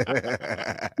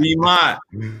it. We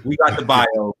got the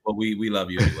bio, but we love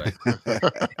you anyway.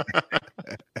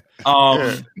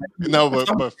 No,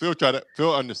 but Phil tried to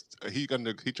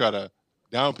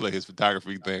downplay his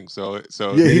photography thing. So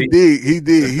yeah, he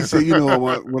did. He said,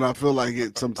 when I feel like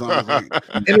it, sometimes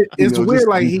it's weird.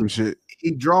 Like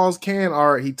he draws can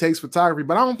art, he takes photography,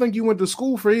 but I don't think you went to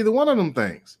school for either one of them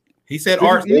things. He said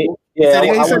art. He said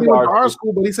he went to art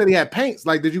school, but he said he had paints.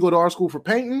 Like, did you go to art school for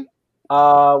painting?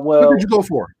 What did you go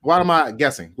for? Why am I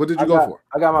guessing? What did you go for?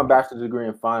 I got my bachelor's degree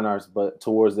in fine arts, but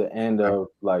towards the end of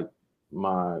like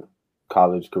my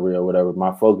college career or whatever,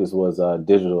 my focus was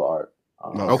digital art.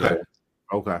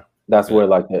 Okay. That's where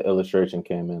like the illustration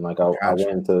came in. Like I went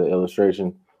into the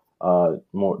illustration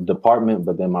more department,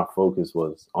 but then my focus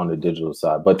was on the digital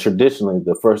side. But traditionally,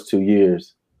 the first 2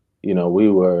 years, we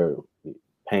were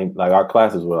like our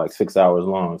classes were like 6 hours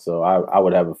long. So I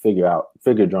would have a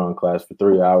figure drawing class for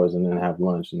 3 hours and then have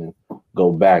lunch and then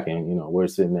go back and we're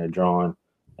sitting there drawing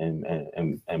and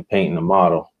painting a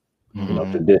model,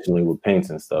 traditionally with paints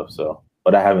and stuff. So,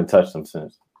 but I haven't touched them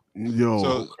since.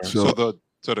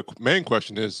 So the main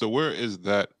question is, so where is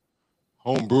that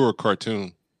Homebrewer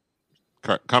cartoon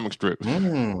comic strip?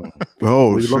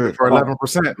 Oh, shit. Looking for 11%.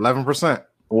 11%.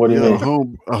 What do you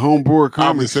mean? A Homebrewer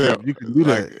comic strip. You can do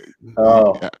that.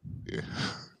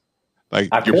 Like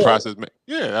your process.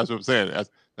 Yeah, that's what I'm saying.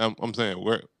 I'm saying,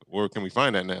 where can we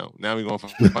find that now? Now we're going to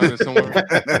find it somewhere?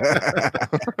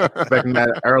 Expecting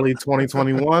that early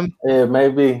 2021? Yeah,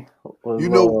 maybe. I'll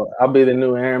be the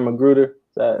new Aaron Magruder.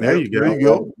 There you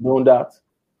go. Boondocks.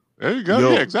 There you go.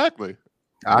 Yeah, exactly.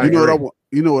 You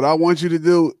know what I want you to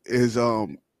do is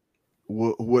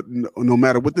what no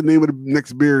matter what the name of the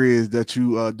next beer is that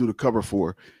you do the cover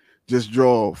for, just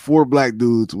draw 4 black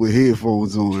dudes with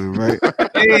headphones on, right? And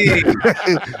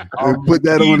put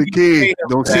that on the can.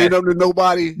 Don't say nothing to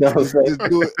nobody. Just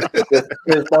do it.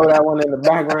 Just throw that one in the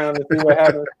background and see what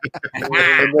happens.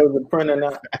 It goes to printing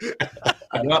out.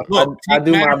 Look, I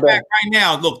do my best right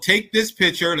now. Look, take this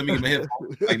picture. Let me get my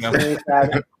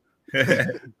headphones.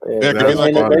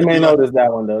 They may notice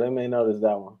that one though. They may notice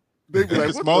that one. They be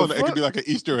like, small enough, it could be like an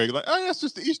Easter egg. Like, oh, that's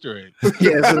just the Easter egg.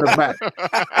 Yeah, it's in the back.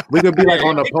 We could be like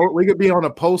we could be on a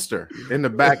poster in the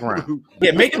background.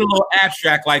 Yeah, make it a little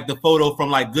abstract, like the photo from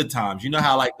like Good Times. You know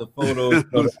how like the photos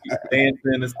dancing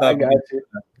and stuff. I got you.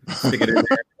 Stick it in there.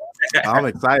 I'm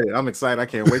excited. I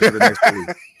can't wait for the next week.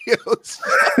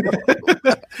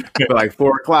 But like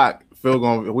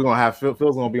 4:00, we're gonna have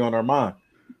Phil's gonna be on our mind.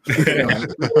 I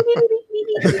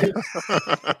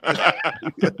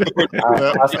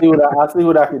see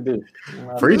what I can do.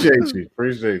 Appreciate you.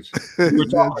 We're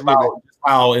talking about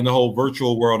how in the whole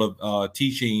virtual world of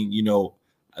teaching, you know,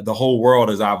 the whole world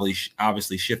is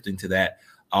obviously shifting to that.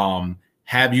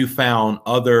 Have you found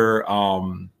other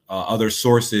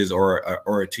sources or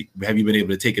have you been able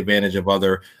to take advantage of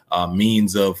other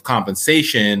means of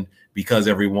compensation because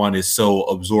everyone is so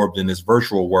absorbed in this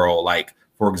virtual world? Like,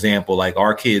 for example, like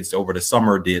our kids over the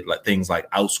summer did like things like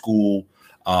OutSchool,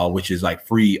 which is like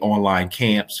free online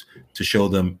camps to show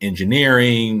them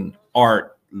engineering,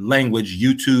 art, language,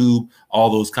 YouTube, all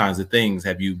those kinds of things.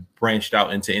 Have you branched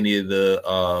out into any of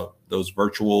the those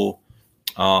virtual,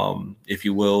 if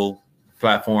you will,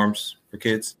 platforms for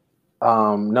kids?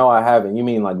 No, I haven't. You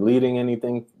mean like leading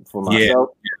anything for myself?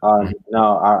 Yeah.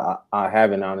 No, I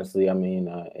haven't, honestly. I mean,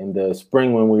 in the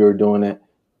spring when we were doing it,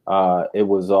 it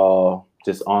was all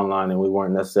just online and we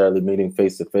weren't necessarily meeting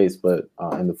face to face, but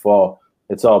in the fall,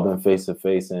 it's all been face to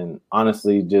face. And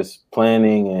honestly, just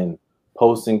planning and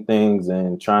posting things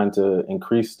and trying to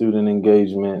increase student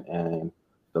engagement and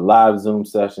the live Zoom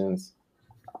sessions,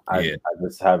 I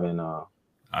just haven't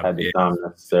had the time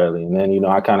necessarily. And then, you know,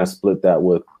 I kind of split that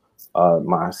with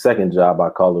my second job, I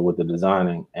call it, with the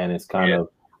designing. And it's kind of,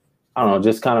 I don't know,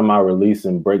 just kind of my release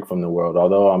and break from the world.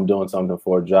 Although I'm doing something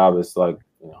for a job, it's like,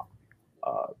 you know,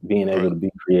 being able to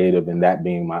be creative and that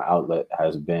being my outlet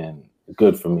has been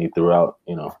good for me throughout,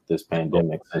 you know, this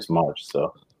pandemic since March.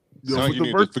 So you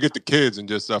need to forget the kids and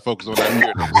just focus on that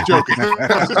here. I'm just joking.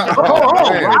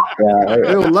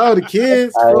 They'll love the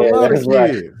kids.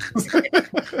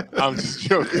 I'm just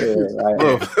joking.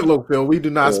 Look, Phil, we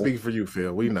do not speak for you,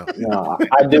 Phil. We know. No,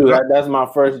 I do. That's my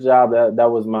first job.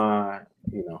 That was my,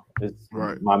 you know, it's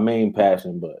my main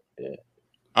passion. But yeah.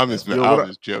 I'm just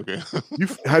joking.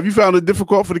 Have you found it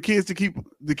difficult for the kids to keep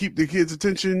the kids'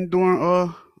 attention during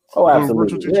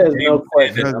absolutely. There's no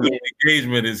question. I mean,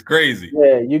 engagement is crazy.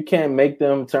 Yeah, you can't make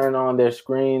them turn on their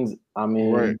screens. I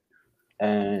mean,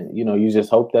 and you know, you just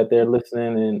hope that they're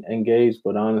listening and engaged.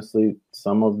 But honestly,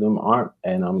 some of them aren't,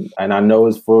 and I know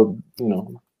it's for, you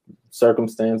know,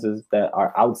 circumstances that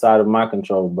are outside of my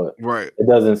control. But it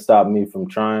doesn't stop me from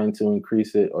trying to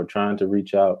increase it or trying to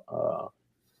reach out.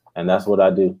 And that's what I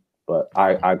do. But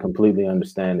I completely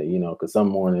understand it, you know, because some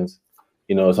mornings,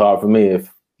 you know, it's hard for me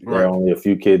if there are only a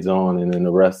few kids on and then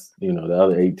the rest, you know, the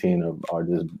other 18 are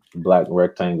just black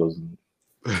rectangles.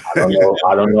 I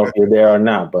don't know if you're there or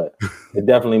not, but it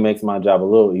definitely makes my job a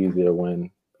little easier when,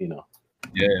 you know.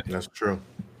 Yeah, that's true.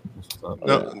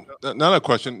 Now, another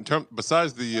question.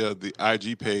 Besides the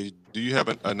IG page, do you have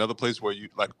another place where you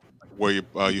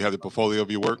have the portfolio of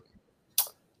your work?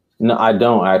 No, I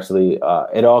don't actually.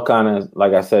 It all kind of,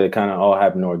 like I said, it kind of all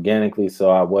happened organically. So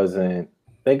I wasn't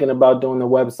thinking about doing the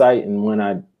website. And when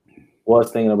I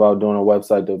was thinking about doing a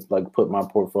website to like put my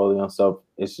portfolio and stuff,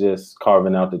 it's just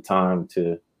carving out the time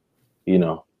to, you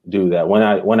know, do that. When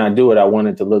I do it, I want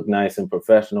it to look nice and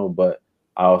professional. But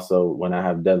I also, when I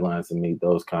have deadlines to meet,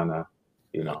 those kind of,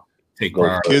 you know, take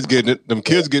priority. Kids getting in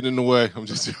the way. I'm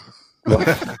just. No,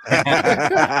 the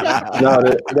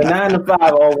 9 to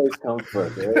 5 always comes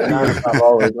first. 9 to 5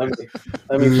 always. Let me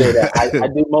say that I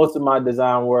do most of my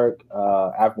design work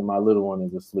after my little one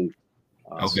is asleep.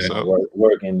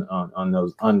 Working on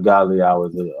those ungodly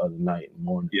hours of the night and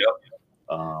morning.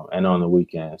 And on the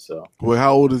weekend. So. Well,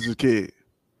 how old is the kid?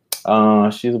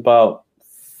 She's about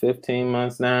 15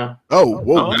 months now. Oh,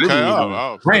 whoa!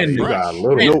 Brand new.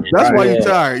 That's why you're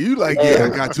tired. You like, I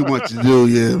got too much to do.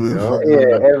 Yeah, man.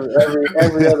 Yeah.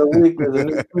 Every other week there's a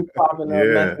new food popping up,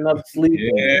 messing up sleep.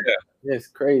 Yeah, it's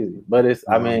crazy. But it's,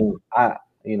 I mean,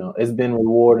 you know, it's been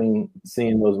rewarding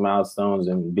seeing those milestones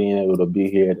and being able to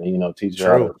be here to, you know, teach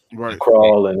her how to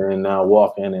crawl and then now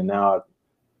walking, and now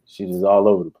she's just all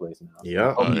over the place now.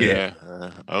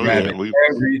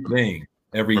 Everything.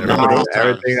 Everything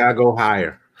I go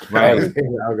higher. Right. I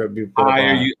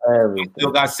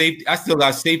still got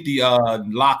safety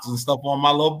locks and stuff on my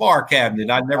little bar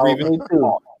cabinet. I never even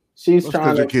She's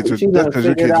trying to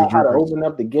figure out how to open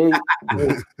up the gate.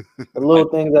 The little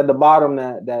things at the bottom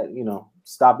that you know,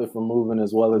 stop it from moving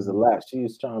as well as the latch. She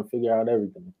was trying to figure out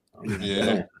everything.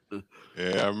 Yeah.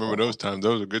 Yeah, I remember those times.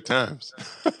 Those were good times.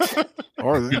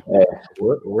 Are they? Yeah.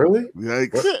 What? Really?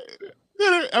 Yikes.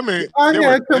 Yeah, I mean,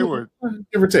 they were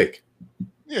give or take.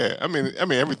 Yeah, I mean,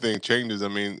 everything changes. I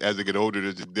mean, as they get older,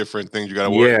 there's different things you got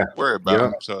to worry about.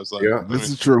 Yeah. So it's like, This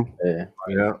is true. Yeah.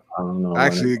 I don't know.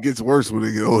 Actually, it gets worse when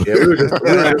they get older. Yeah, we were just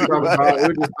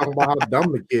talking about how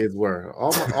dumb the kids were.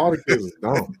 All the kids was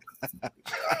dumb.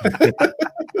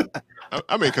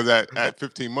 I mean, because at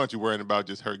 15 months, you're worrying about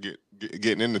just her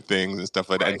getting into things and stuff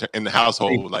like that in the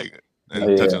household, like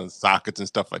and touching sockets and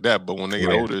stuff like that. But when they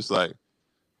get older, it's like,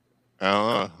 I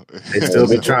don't know. They still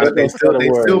be trying. They still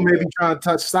may be trying to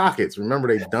touch sockets. Remember,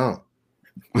 they dumb.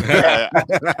 No,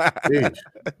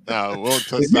 we'll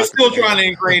touch You're still trying to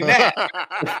ingrain that.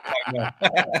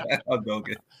 I'm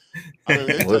joking. I mean,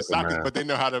 they touch sockets, but they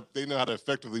know how to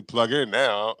effectively plug in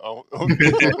now.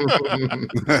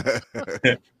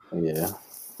 Yeah.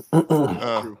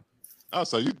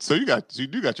 So you got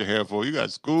your handful. You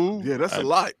got school. Yeah, that's a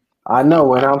lot. I know.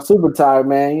 When I'm super tired,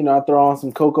 man, I throw on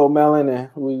some Cocoa Melon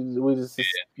and we just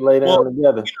lay down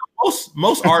together.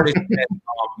 Most artists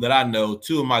that I know,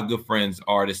 two of my good friends,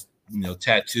 artists,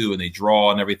 tattoo and they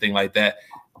draw and everything like that.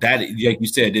 That, like you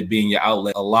said, it being your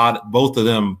outlet. Both of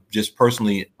them, just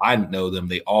personally, I know them.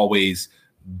 They always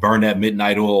burn that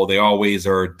midnight oil. They always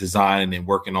are designing and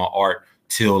working on art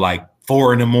till like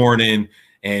 4 a.m. And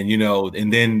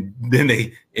and then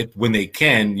they, when they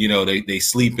can, they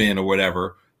sleep in or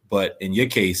whatever. But in your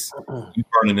case, you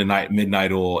burning the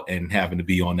midnight oil and having to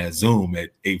be on that Zoom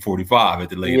at 8:45 at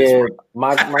the latest. Yeah,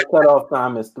 my cutoff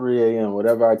time is 3 a.m.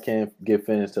 Whatever I can't get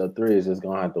finished till 3 is just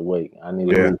gonna have to wait. I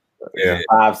need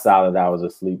 5 solid hours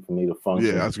of sleep for me to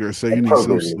function. Yeah, I was gonna say you need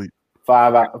some sleep.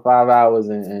 5 hours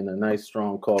and a nice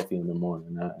strong coffee in the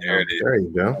morning. There it is. There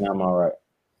you go. And I'm all right.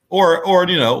 Or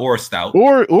a stout.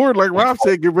 Or like Rob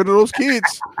said, get rid of those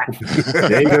kids.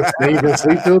 They can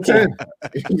sleep till 10.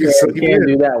 You can't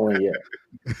do that one yet.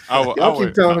 Y'all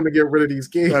keep telling him to get rid of these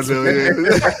kids. Somebody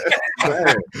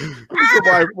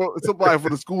for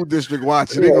the school district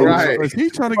watching. Yeah, right. Is he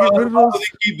trying to get rid of those?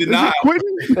 Keep denying.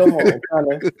 Come on,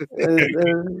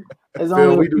 there's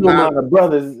only a few amount of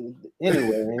brothers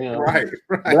anyway. Right.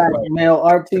 Black male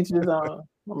art teachers.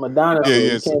 I'm a dinosaur.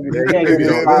 You can't be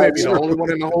the only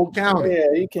one in the whole county.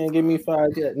 Yeah, you can't give me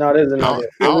 5 yet. No, there's another.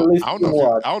 I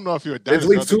don't know if you're a dinosaur. There's at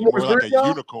least 2 more. Like a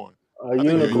unicorn. A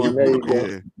unicorn. There you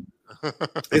go.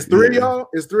 Is 3 of y'all?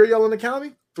 Is 3 of y'all in the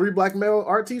county? 3 black male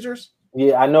art teachers?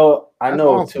 Yeah, I know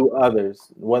awesome. 2 others.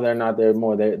 Whether or not there are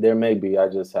more, there may be. I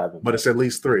just haven't. But it's at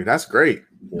least 3. That's great.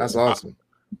 That's awesome.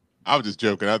 I was just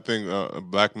joking. I think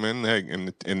black men,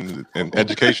 in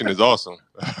education is awesome.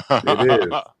 It is.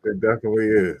 It definitely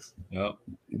is. Yep.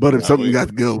 But if something got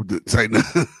to go, say no.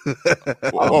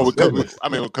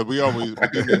 Because we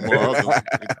do need more of them.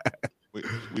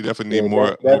 We definitely need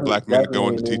more black men to go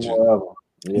into teaching.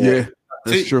 Yeah,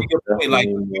 that's true. Like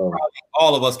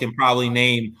all of us can probably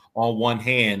name on one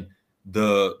hand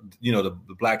the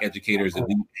black educators that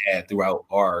we had throughout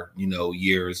our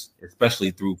years, especially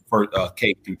through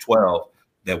K through 12,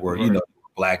 that were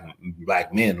black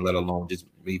men, let alone just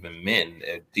even men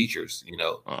teachers.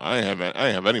 I didn't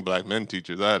have any black men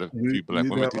teachers. I had a few black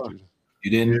women teachers.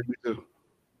 You didn't?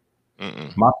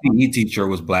 Yeah, my PE teacher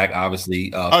was black,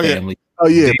 obviously. Family. Oh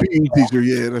yeah, PE teacher.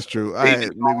 Yeah, that's true. I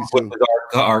had maybe two.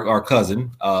 Our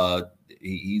cousin.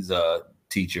 He's a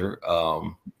teacher.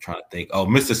 Trying to think. Oh,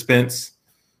 Mr. Spence,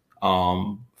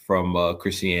 from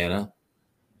Christiana.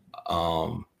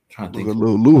 Trying to think.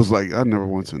 Lou was like, I never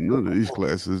went to none of these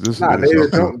classes.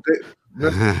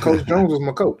 Coach Jones was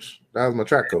my coach. That was my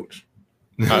track coach.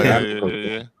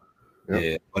 Yeah.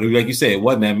 But like you said, it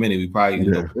wasn't that many. We probably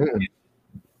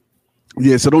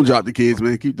Yeah, so don't drop the kids,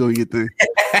 man. Keep doing your thing.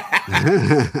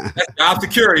 That's job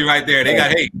security right there. They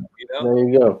got hate. There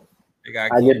you go. They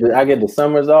got I get the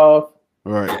summers off.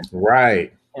 Right.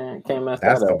 Can't mess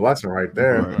That's that the up. blessing right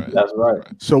there. Right. That's right.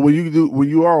 So when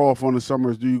you are off on the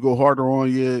summers, do you go harder on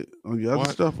your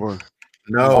other stuff or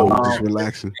no? Just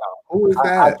relaxing. Who is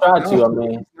that? I try to. I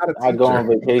mean, I go on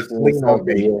vacations and stuff.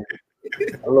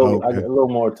 A little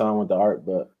more time with the art,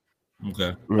 but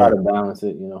try to balance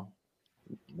it.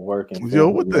 Working. Yo,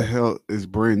 what the hell is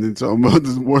Brandon talking about?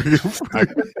 This working?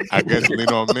 I guess lean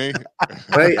on me.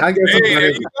 Hey, I guess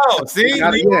there you go. See,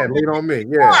 lean on me.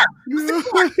 Yeah,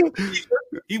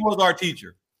 he was our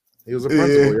teacher. He was a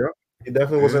principal. Yeah, he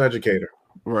definitely was an educator.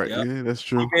 Right. Yep. Yeah, that's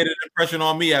true. He made an impression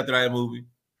on me after that movie.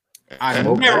 I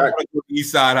never want to go to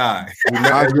East Side High.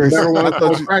 I was going to say, I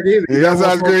thought crack either. That's what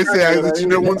I was going to say. I thought you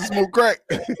never want to smoke crack.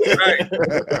 Right.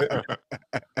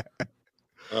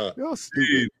 Y'all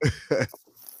stupid.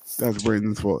 That's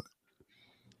Brandon's fault.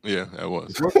 Yeah, that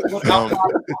was. What about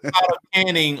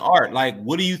canning art? Like,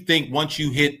 what do you think once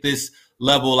you hit this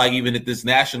level, like even at this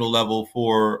national level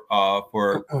for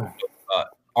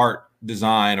art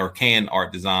design or canned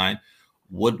art design?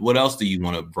 What else do you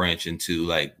want to branch into?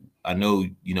 Like, I know,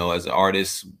 you know, as an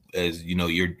artist, as you know,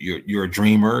 you're a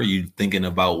dreamer. You're thinking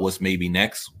about what's maybe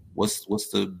next. What's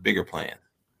the bigger plan?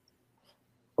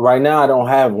 Right now, I don't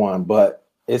have one, but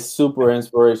it's super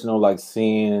inspirational. Like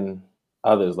seeing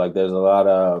others. Like there's a lot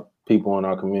of people in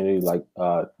our community, like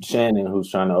Shannon,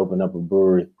 who's trying to open up a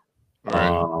brewery.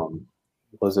 Right.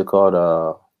 What's it called?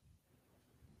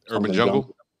 Urban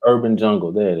Jungle. Urban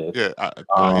Jungle. There it is. Yeah,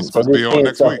 he's supposed to be on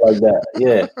next week. Like that.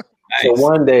 Yeah. Nice. So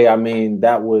one day, I mean,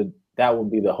 that would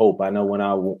be the hope. I know when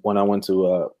I went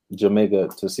to Jamaica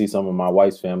to see some of my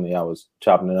wife's family, I was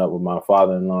chopping it up with my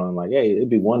father-in-law and like, hey, it'd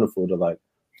be wonderful to like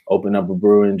open up a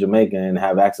brewery in Jamaica and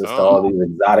have access to all these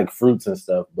exotic fruits and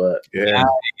stuff. But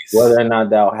whether or not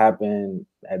that'll happen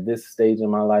at this stage in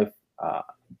my life,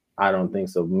 I don't think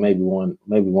so. Maybe one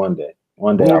day.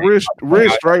 One day. Well,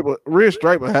 Red Stripe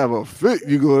will have a fit.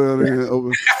 You go down there and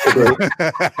open.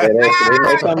 They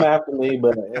may come after me,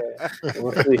 but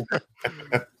we'll see.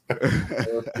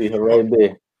 We'll see. Hooray,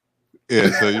 big. Yeah,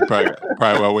 so you probably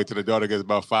want to wait till the daughter gets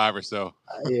about 5 or so.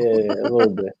 Yeah, a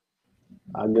little bit.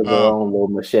 I'll give her own little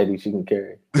machete she can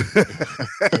carry.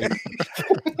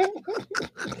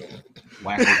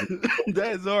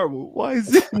 That's horrible. Why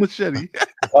is it machete?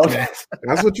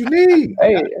 That's what you need.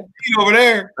 Hey, over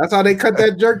there. That's how they cut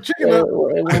that jerk chicken up.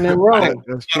 When they're wrong.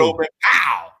 That's true.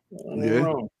 Pow.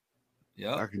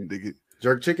 Yeah, I can dig it.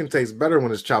 Jerk chicken tastes better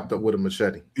when it's chopped up with a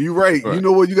machete. You're right. You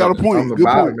know what? You got a point. Good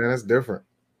point, man. That's different.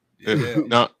 Yeah.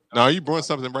 Now, are you brewing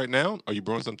something right now? Are you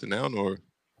brewing something now, or?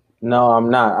 No, I'm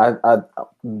not. I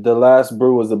the last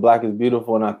brew was the Black is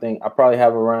Beautiful, and I think I probably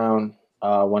have around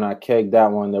when I kegged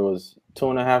that one, there was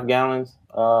 2.5 gallons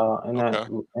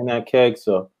in that keg,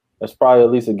 so there's probably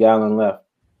at least a gallon left.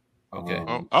 Okay.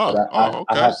 Okay.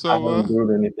 I haven't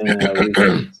brewed anything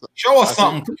yet. Show us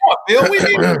something. Come on, Bill. We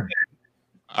need.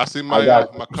 I see my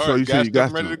car. So you say you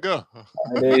got ready to go.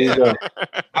 There you go.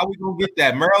 How we gonna get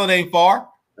that? Maryland ain't far.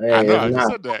 Hey, I know. I just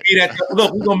said that.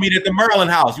 Look, we're gonna meet at the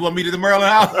Maryland house. You want to meet at the Maryland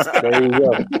house? There you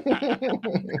go.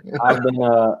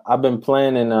 I've been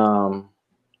planning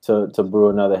to brew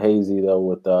another hazy though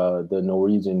with the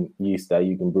Norwegian yeast that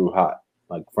you can brew hot,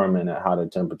 like ferment at hotter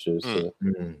temperatures to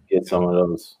get some of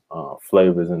those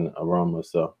flavors and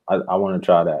aromas. So I want to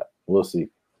try that. We'll see.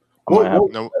 I might have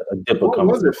a dipper what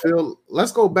was it, Phil?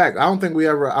 Let's go back. I don't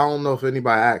know if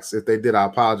anybody asked. If they did, I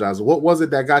apologize. What was it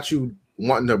that got you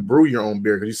wanting to brew your own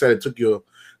beer? Because you said it took you a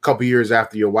couple years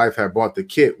after your wife had bought the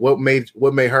kit. What made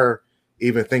her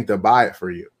even think to buy it for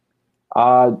you?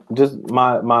 Just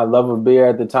my love of beer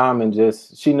at the time, and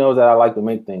just she knows that I like to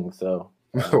make things. So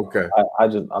okay, I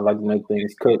like to make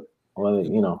things, cook, whether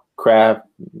craft,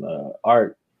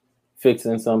 art,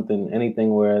 fixing something,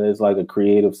 anything where there's like a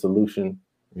creative solution.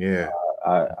 Yeah,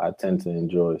 I tend to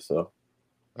enjoy. So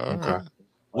okay.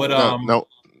 What no.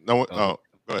 Go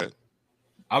ahead.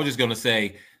 I was just gonna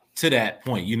say to that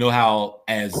point. You know how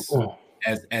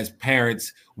as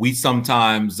parents, we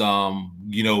sometimes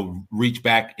reach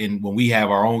back, and when we have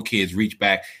our own kids, reach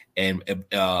back and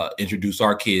introduce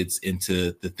our kids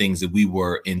into the things that we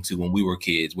were into when we were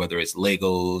kids, whether it's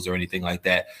Legos or anything like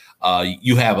that.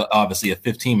 You have obviously a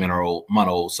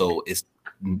 15-month-old, so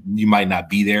you might not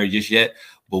be there just yet.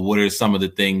 But what are some of the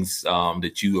things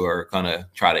that you are gonna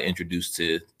try to introduce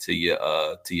to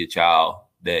your child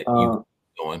that you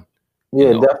doing?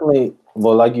 Yeah, definitely.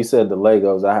 Well, like you said, the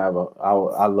Legos. I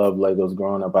love Legos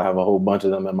growing up. I have a whole bunch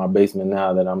of them in my basement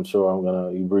now that I'm sure I'm gonna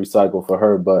recycle for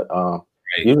her. But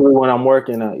usually when I'm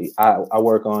working, I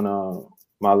work on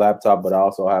my laptop, but I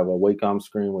also have a Wacom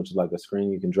screen, which is like a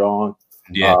screen you can draw on.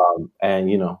 Yeah.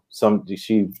 And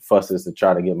she fusses to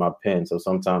try to get my pen. So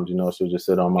sometimes she'll just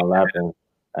sit on my lap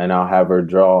and I'll have her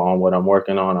draw on what I'm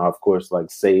working on. I, of course,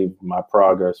 like save my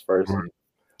progress first. And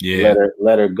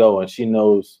let her go, and she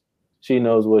knows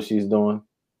what she's doing.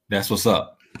 That's what's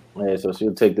up. Yeah, so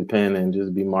she'll take the pen and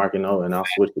just be marking out, and I'll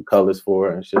switch the colors for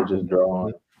her, and she'll just draw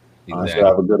on. Exactly. She'll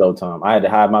have a good old time. I had to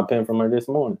hide my pen from her this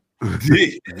morning.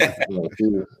 She's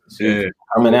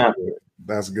coming after it.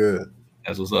 That's good.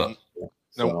 That's what's up.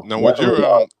 Now, what's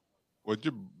your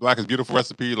Black is Beautiful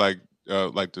recipe like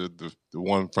the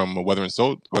one from Whether It's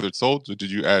Sold, or did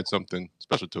you add something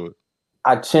special to it?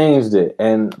 I changed it,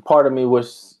 and part of me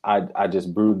wished I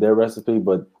just brewed their recipe,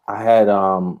 but I had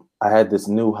this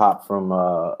new hop from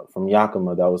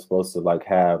Yakima that was supposed to like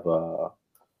have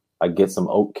get some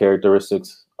oak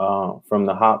characteristics from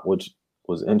the hop, which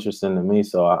was interesting to me.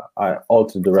 So I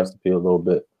altered the recipe a little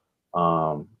bit,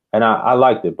 And I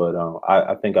liked it, but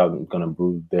I think I'm gonna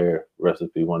brew their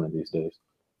recipe one of these days.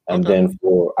 And then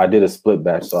I did a split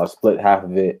batch, so I split half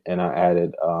of it, and I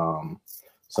added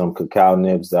some cacao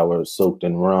nibs that were soaked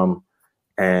in rum,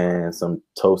 and some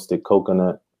toasted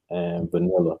coconut and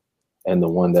vanilla, and the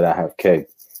one that I have keg.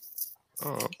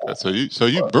 Oh, okay. So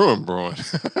you brewing.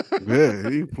 Yeah,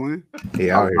 he playing.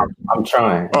 Yeah, I'm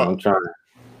trying. I'm trying.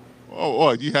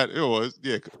 Oh, you had it was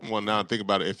Well, now think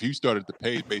about it. If you started to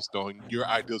pay based on your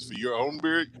ideals for your own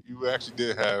beer, you actually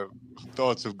did have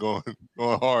thoughts of going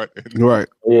hard. Right.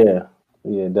 Yeah,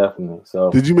 definitely. So,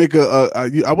 did you make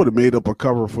I would have made up a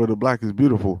cover for the Black is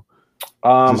Beautiful,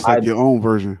 just like your own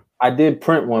version. I did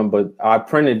print one, but I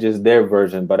printed just their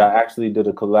version. But I actually did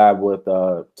a collab with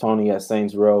Tony at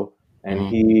Saints Row, and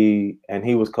he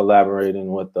was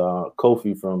collaborating with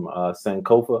Kofi from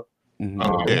Sankofa.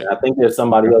 I think there's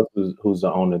somebody else who's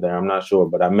the owner there. I'm not sure,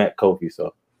 but I met Kofi.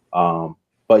 So,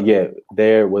 but yeah,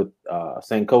 there with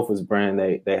Sankofa's brand,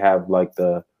 they have like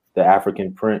the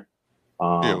African print.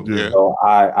 So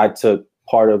I took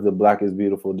part of the Black is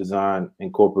Beautiful design,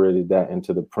 incorporated that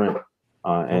into the print,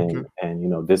 and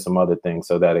did some other things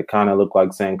so that it kind of looked like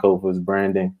Sankofa's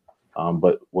branding,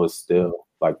 but was still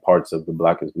like parts of the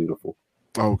Black is Beautiful.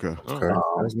 Okay.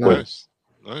 That's nice.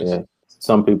 Yeah.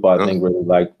 Some people I think really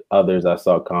liked. Others I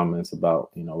saw comments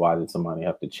about, why did somebody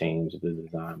have to change the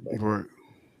design? But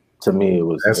to me, it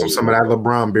was. That's some of that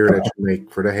LeBron beer that you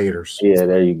make for the haters. Yeah,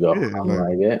 there you go. Yeah, I'm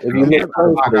like, if you get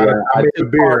close to that,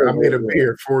 I made a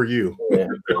beer for you. Yeah,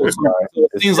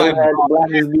 it seems like the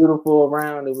Black is Beautiful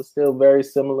around. It was still very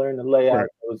similar in the layout. Right.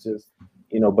 It was just,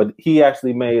 but he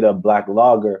actually made a black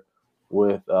lager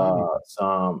with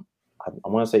some, I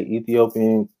want to say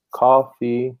Ethiopian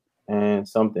coffee and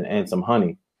some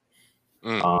honey.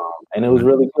 And it was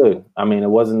really good. I mean, it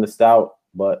wasn't the stout,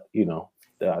 but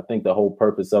I think the whole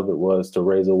purpose of it was to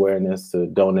raise awareness, to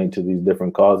donate to these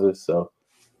different causes. So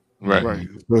right.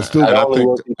 But still, not only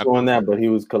was he doing that, but he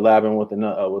was collabing with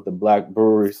the black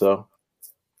brewery. So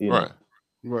right.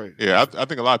 Yeah, I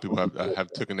think a lot of people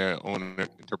have taken their own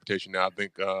interpretation now. I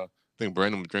think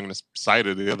Brandon was drinking a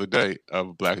cider the other day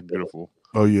of Black is Beautiful.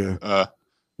 Oh yeah.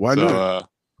 Why not?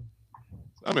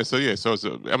 I mean,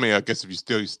 I guess if you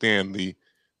still stand the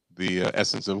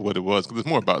essence of what it was, because it's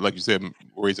more about, like you said,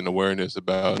 raising awareness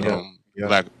about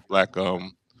black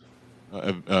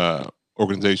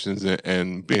organizations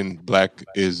and being black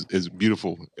is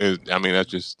beautiful. I mean, that's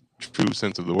just true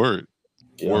sense of the word.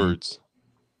 Yeah. Words.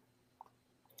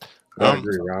 I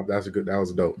agree, Rob. That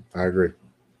was dope. I agree.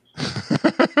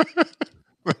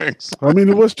 Thanks. I mean,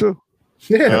 it was true.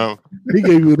 Yeah, he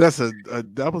gave you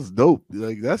that was dope.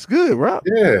 Like, that's good, Rob.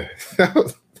 Yeah.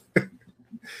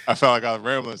 I felt like I was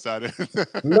rambling inside it.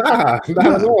 Nah,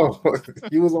 not at all.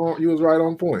 You was right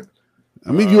on point.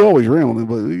 I mean, you always rambling,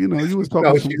 but you was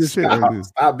talking some good shit. Right,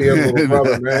 stop being a little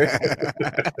brother, man.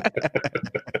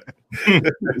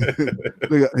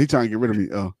 Look, he trying to get rid of me.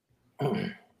 Oh,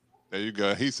 there you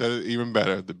go. He said it even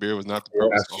better. The beer was not the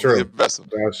purpose. That's true.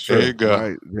 That's true. There you go.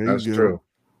 Right, that's true.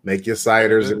 Make your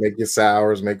ciders and make your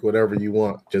sours, make whatever you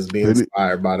want. Just be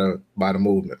inspired by the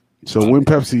movement. So when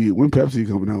Pepsi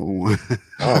coming out with one?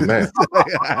 Oh man,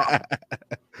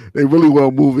 they really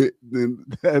want to move it. Then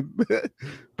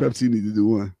Pepsi need to do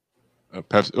one.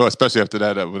 Pepsi, especially after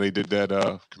that when they did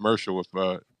that commercial with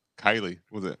Kylie.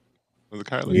 Was it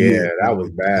Kylie? Yeah, that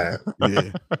was bad.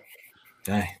 Yeah,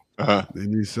 dang. They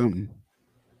need something.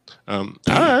 All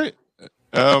right.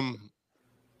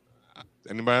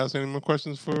 Anybody else any more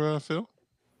questions for Phil?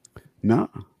 No.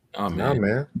 Oh no,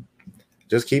 man.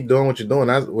 Just keep doing what you're doing.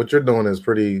 What you're doing is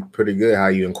pretty good. How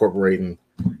you incorporating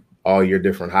all your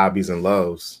different hobbies and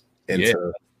loves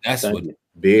into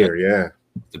beer. Yeah,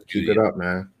 keep it up,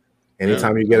 man.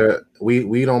 Anytime you get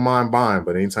we don't mind buying,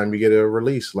 but anytime you get a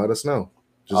release, let us know.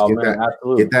 Just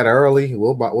get that early.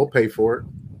 We'll pay for it.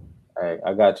 Hey,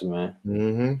 I got you, man.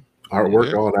 Mm-hmm.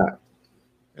 Artwork, all that.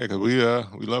 Yeah, because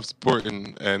we love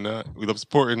supporting and we love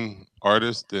supporting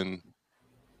artists and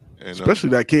especially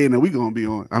that kid that we gonna be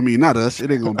on. I mean, not us. It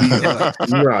ain't gonna be us.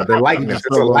 No, the likeness.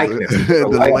 It's a likeness. The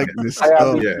likeness. I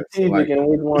gotta be strategic in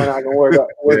which one I can work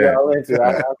y'all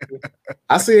into.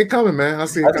 I see it coming, man. I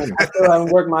still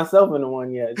haven't worked myself into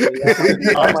one yet. So you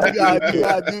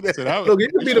gotta do that. Look,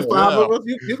 it could be the five of us.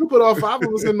 You can put all five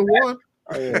of us into one.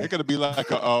 It could be like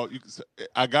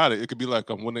I got it. It could be like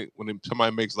when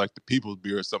somebody makes like the People's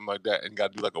Beer or something like that, and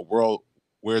got to do like a World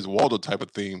Where's Waldo type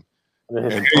of theme.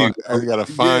 And you gotta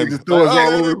find all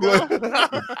over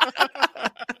the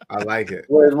I like it.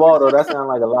 Where's Waldo? That sounds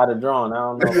like a lot of drawing. I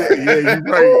don't know. Yeah,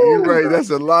 you're right. That's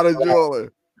a lot of drawing.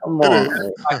 Come on,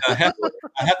 like a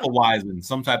Hefeweizen,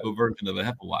 some type of version of a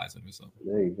Hefeweizen or something.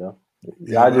 there you go.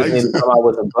 Yeah, I just need to come out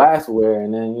with some glassware,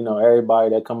 and then everybody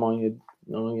that come on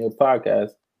your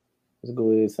podcast, let's go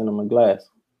ahead and send them a glass.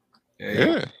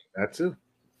 Yeah, that too.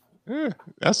 Yeah,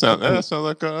 that sounds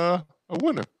like a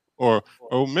winner. Or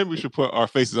maybe we should put our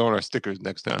faces on our stickers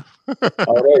next time.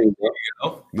 Oh, there you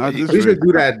go. We should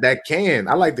do that can.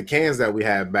 I like the cans that we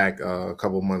had back a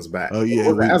couple months back. Oh yeah,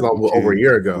 that was over a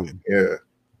year ago. Yeah.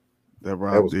 That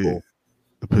Rob was did. cool.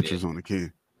 The pictures on the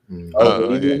can.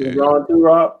 Oh, you drawing too,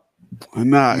 Rob?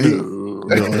 Nah, he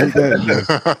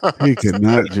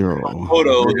cannot draw.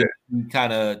 Photos, you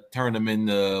kind of turn them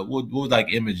into what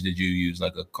like image did you use?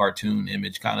 Like a cartoon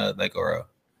image, kind of like, or a.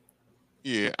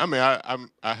 Yeah, I mean,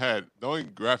 I had the only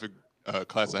graphic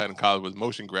class I had in college was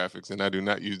motion graphics, and I do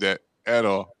not use that at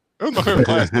all. It was my favorite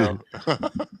class, though.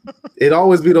 It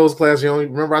always be those classes. You only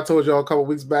remember I told y'all a couple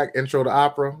weeks back, intro to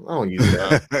opera. I don't use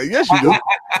that. Yes, you do.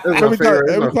 Every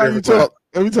time you talk,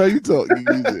 you use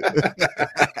it.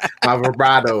 My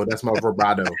vibrato. That's my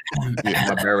vibrato. Yeah,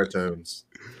 my baritones.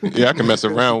 Yeah, I can mess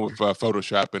around with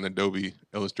Photoshop and Adobe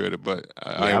Illustrator, but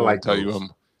I won't tell you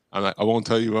I won't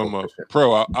tell you I'm a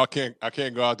pro. I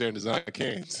can't go out there and design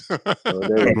cans.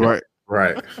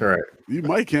 Right. You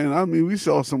might can. I mean, we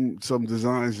saw some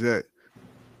designs that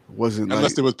wasn't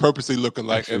unless it was purposely looking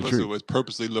like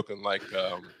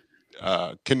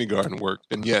kindergarten work.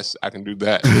 Then yes, I can do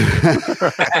that.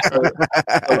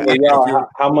 Okay, y'all,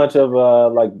 how much of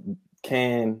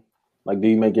can do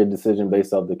you make your decision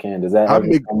based off the can? Does that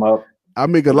come up? I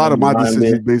make a lot of my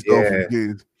decisions based off of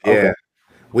cans. Yeah. Okay.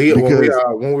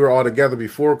 When we were all together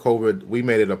before COVID, we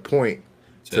made it a point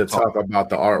to talk about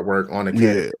the artwork on the can.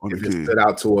 Yeah, if it stood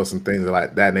out to us and things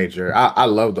like that nature. I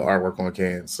love the artwork on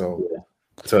cans. So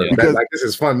this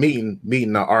is fun meeting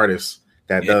the artist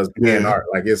that does can art.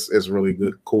 Like it's really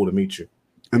cool to meet you.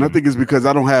 And I think it's because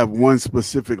I don't have one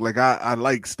specific, I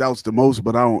like stouts the most,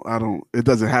 but I don't it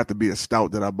doesn't have to be a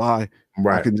stout that I buy.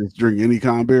 Right. I can just drink any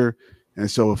kind of beer. And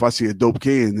so if I see a dope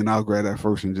can, then I'll grab that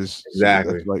first and just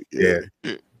exactly. Yeah,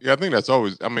 I think that's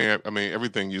always. I mean,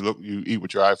 everything you eat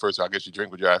with your eye first. So I guess you drink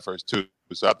with your eye first too.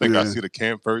 So I think I see the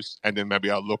can first, and then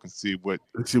maybe I'll look and see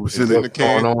what's in the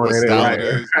can, what style it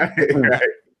is. Right.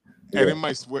 And it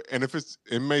might sway. And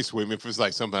it may sway me if it's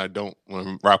like something I don't want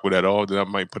to rock with at all. Then I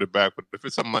might put it back. But if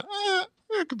it's something like,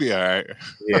 it could be all right.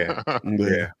 Yeah.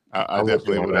 I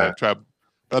definitely would try.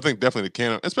 But I think definitely the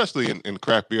can, especially in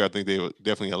craft beer, I think they would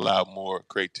definitely allow more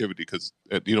creativity because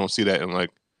you don't see that in like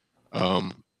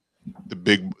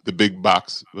the big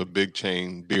box, the big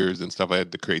chain beers and stuff like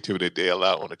that. The creativity that they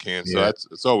allow on the can, so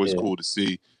it's always cool to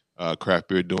see craft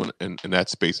beer doing in that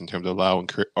space in terms of allowing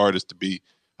artists to be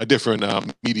a different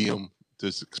medium to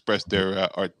express their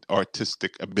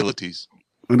artistic abilities.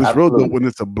 And it's real dope when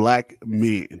it's a black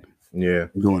man,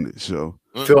 doing it. So,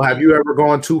 Phil, have you ever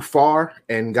gone too far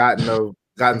and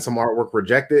gotten some artwork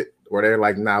rejected, where they're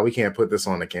like, "Nah, we can't put this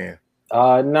on the can"?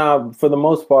 No, for the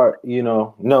most part,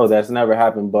 no, that's never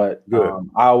happened. But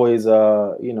I always,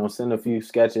 send a few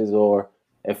sketches, or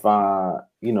if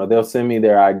they'll send me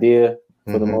their idea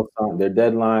for the most part, their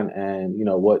deadline, and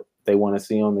what they want to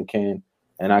see on the can,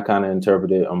 and I kind of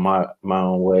interpret it on my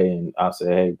own way, and I'll say,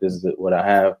 hey, this is what I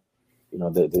have.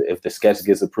 If the sketch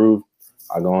gets approved,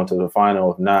 I go on to the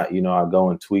final. If not, I go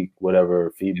and tweak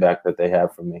whatever feedback that they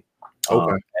have for me.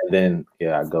 Okay, and then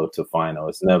I go to final.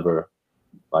 It's never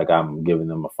like I'm giving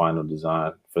them a final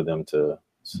design for them to,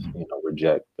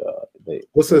 reject.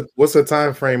 What's the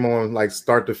time frame on like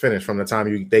start to finish from the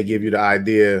time they give you the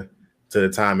idea to the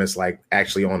time it's like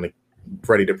actually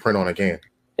ready to print on a can?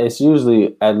 It's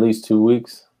usually at least 2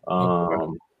 weeks.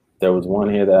 There was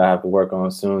one here that I have to work on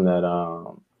soon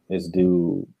that is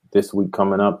due this week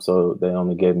coming up, so they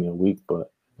only gave me a week,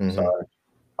 but sorry.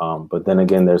 But then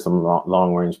again, there's some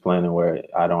long range planning where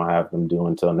I don't have them due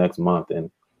until next month,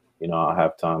 and I'll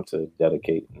have time to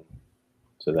dedicate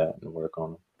to that and work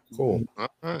on them. Cool.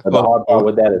 But the hard part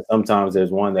with that is sometimes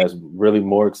there's one that's really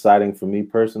more exciting for me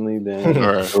personally than the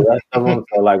rest of them.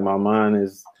 So like my mind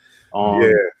is on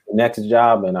the next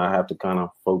job, and I have to kind of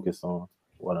focus on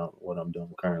what I'm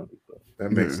doing currently. But,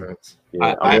 that makes sense.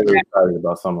 Yeah, I'm really excited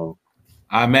about some of them.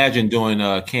 I imagine doing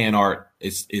can art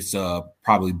is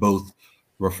probably both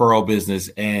referral business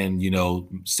and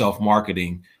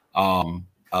self-marketing.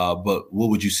 But what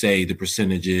would you say the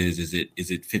percentage is? Is it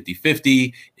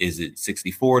 50-50? Is it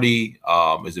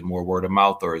 60-40? Is it more word of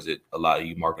mouth, or is it a lot of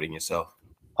you marketing yourself?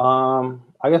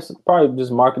 I guess probably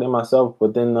just marketing myself,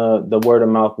 but then the word of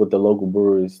mouth with the local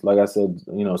breweries. Like I said,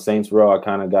 Saints Row, I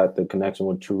kind of got the connection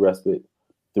with True Respite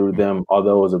through them,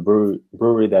 although it was a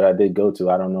brewery that I did go to,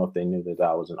 I don't know if they knew that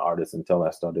I was an artist until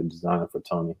I started designing for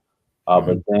Tony.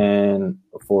 But then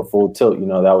for Full Tilt, you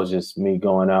know, that was just me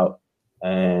going out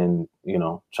and, you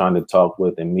know, trying to talk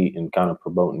with and meet and kind of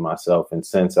promoting myself. And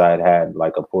since I had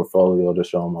like a portfolio to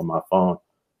show him on my phone,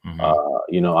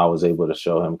 you know, I was able to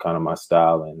show him kind of my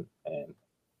style, and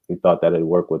he thought that it'd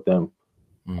work with them.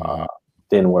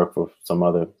 Didn't work for some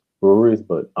other breweries,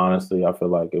 but honestly, I feel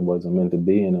like it wasn't meant to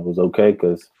be, and it was okay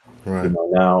because, you know,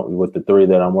 now with the 3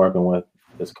 that I'm working with,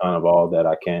 it's kind of all that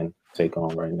I can take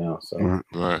on right now. So,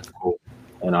 cool.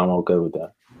 And I'm okay with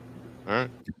that. All right.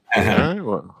 All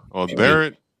right. Well, there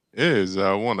it is.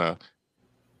 I want to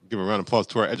give a round of applause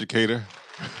to our educator.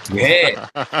 Yeah.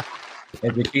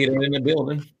 Educator in the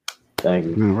building. Thank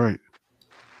you. All right.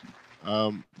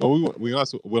 But we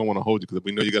don't want to hold you because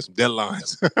we know you got some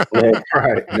deadlines. Yeah,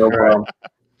 right. No problem.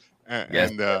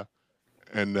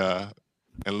 And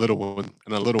little one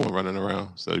running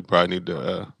around, so you probably need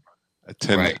to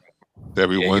attend to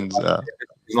everyone's.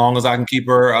 As long as I can keep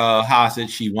her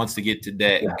hostage, she wants to get to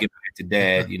dad, get back to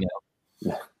dad. You know.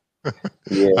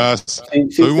 Yeah. So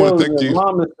we want to thank you.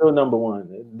 Mom is still number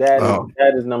 1.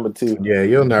 Dad is number 2. Yeah,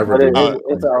 you'll never.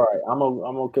 It's all right. I'm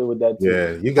okay with that too.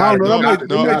 Yeah, you got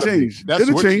to change.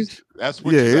 It'll change. That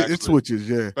switches. Yeah, it switches.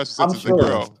 Yeah, especially since it's a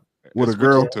girl. With a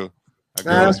girl, a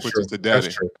girl switches to daddy.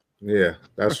 That's true. Yeah,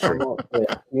 that's true.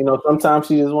 Yeah. You know, sometimes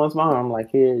she just wants mom. I'm like,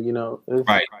 here, you know,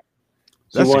 right.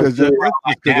 That's because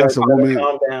that's a woman.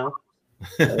 Calm down.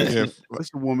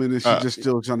 That's a woman, and she's just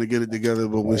still trying to get it together.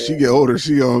 But when she get older,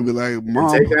 she gonna be like,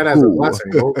 "Mom, take that as a blessing.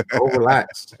 Go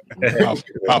relax."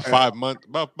 About 5 months.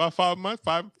 About 5 months.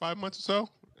 5 months or so.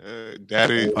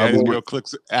 Daddy's girl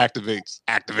clicks activates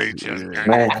you.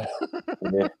 Man.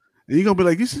 And you gonna be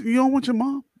like, you don't want your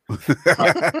mom?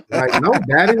 Like, no,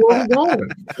 daddy, where we going?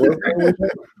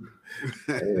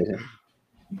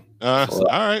 All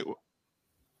right.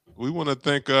 We want to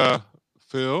thank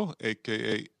Phil,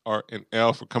 aka Art and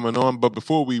L, for coming on. But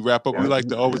before we wrap up, we like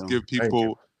to always give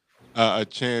people a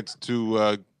chance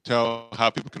to tell how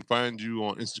people can find you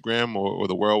on Instagram or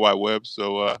the World Wide Web.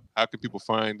 So how can people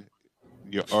find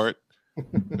your art,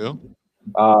 Phil?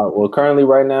 Well, currently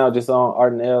right now, just on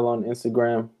Art and L on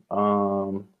Instagram.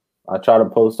 I try to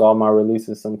post all my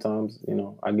releases sometimes. You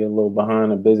know, I get a little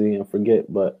behind and busy and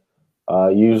forget, but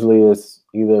usually it's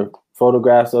either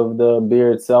photographs of the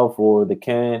beer itself or the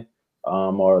can,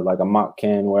 or like a mock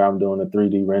can where I'm doing a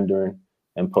 3D rendering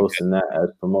and posting that as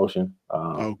promotion.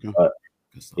 But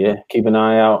yeah, keep an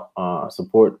eye out,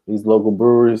 support these local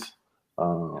breweries.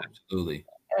 Absolutely.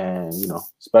 And, you know,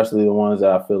 especially the ones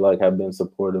that I feel like have been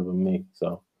supportive of me.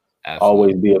 So Absolutely.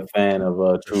 always be a fan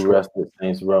of True Wrestling,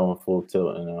 Saints Row, and Full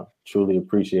Tilt, and truly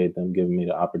appreciate them giving me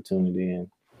the opportunity and,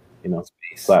 you know,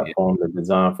 platform to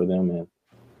design for them. And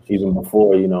even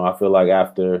before, you know, I feel like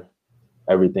after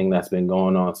everything that's been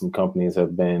going on, some companies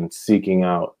have been seeking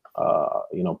out,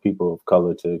 you know, people of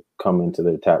color to come into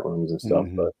their tap rooms and stuff.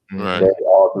 But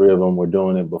all 3 of them were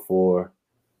doing it before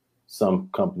some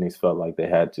companies felt like they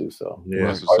had to. So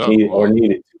or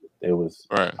needed to. It was.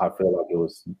 I feel like it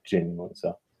was genuine.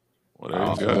 So. Well, there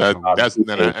you go. That's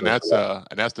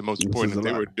the most important. If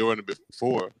they were doing it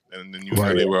before, and then you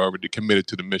know they were already committed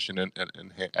to the mission and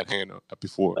at hand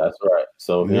before. That's right.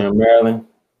 So if you're in Maryland,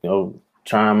 you know,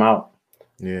 try them out.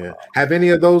 Yeah. Have any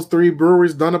of those 3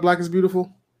 breweries done a Black is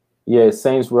Beautiful? Yeah,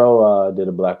 Saints Row did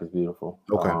a Black is Beautiful.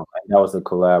 Okay. That was a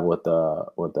collab with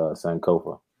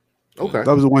Sankofa. Okay.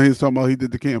 That was the one he was talking about. He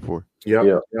did the can for.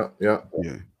 Yeah.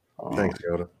 Thanks,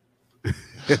 Yoda. I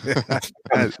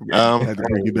had to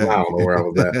bring you back. I don't know where I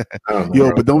was at.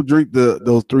 But don't drink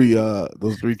those three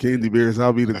candy beers.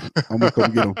 I'm gonna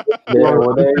come get them. Yeah,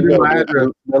 well, there you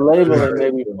go. The labeling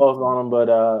maybe false on them, but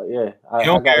I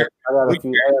got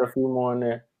a few more in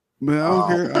there. Man, I don't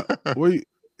care. Wait,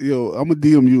 I'm gonna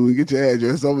DM you and get your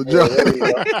address. I'm gonna drop. I'm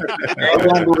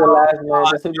gonna be the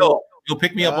last man. You'll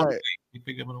pick me up on the way. You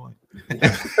pick me up on the way.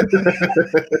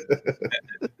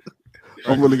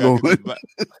 I'm really going.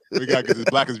 We got because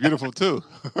Black is Beautiful too.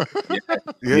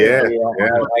 Yeah.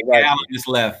 I got just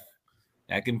left.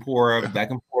 I can pour a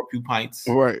few pints.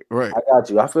 Right. I got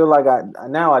you. I feel like I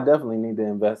definitely need to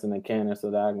invest in a canner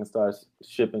so that I can start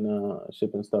shipping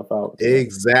stuff out. So,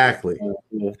 exactly.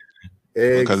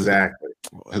 Exactly.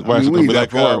 His wife's gonna be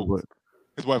like,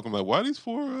 his wife gonna be like, why are these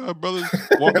 4 brothers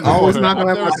walking? Always not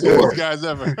gonna never seen these guys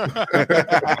ever. You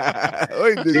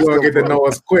gonna get to know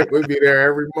us quick. We'll be there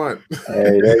every month.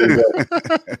 Hey, there you go.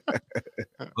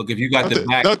 Look, if you got the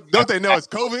back, don't they know it's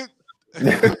COVID?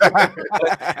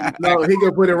 No, he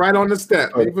can put it right on the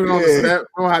step. He put it on the step.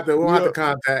 We don't have to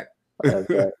contact.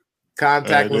 Okay.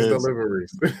 Contactless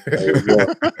deliveries.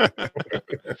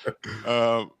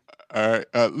 All right,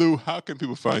 Lou, how can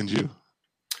people find you?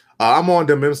 I'm on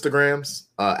them Instagrams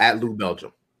at Lou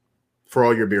Belgium for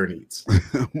all your beer needs.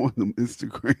 I'm on them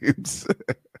Instagrams.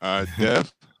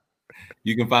 Dev?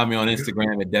 You can find me on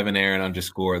Instagram at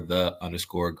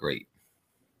DevonAaron_the_great.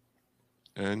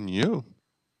 And you?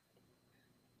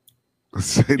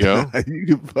 Yo,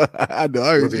 you can. I know.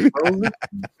 I heard you.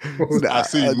 I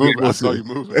see you moving. I saw you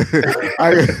moving.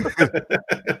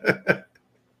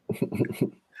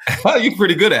 Oh, you're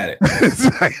pretty good at it.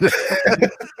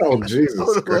 Oh, Jesus.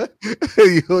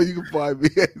 Yo, you can find me.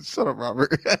 Shut up,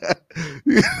 Robert.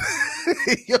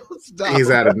 Yo, stop. He's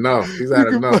had enough. He's had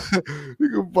enough. You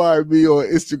can find me on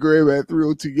Instagram at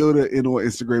 302 Yoda and on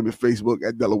Instagram and Facebook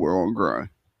at Delaware on Grind.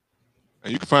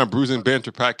 And you can find Brews and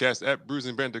Banter Podcast at Brews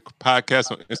and Banter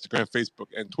Podcast on Instagram, Facebook,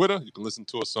 and Twitter. You can listen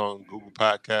to us on Google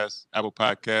Podcasts, Apple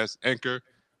Podcasts, Anchor.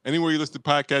 Anywhere you listen to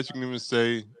podcasts, you can even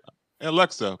say, hey,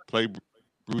 Alexa, play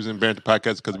Brews and Banter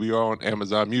Podcast, because we are on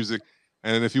Amazon Music.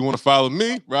 And if you want to follow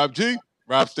me, Rob G,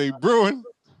 Rob Stay Brewing,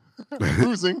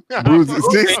 Bruising. Bruising.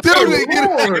 Still didn't get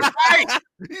it right.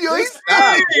 Yo,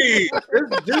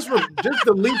 just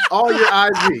delete all your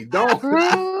IG. Don't.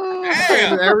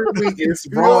 Every week it's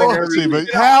wrong.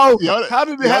 How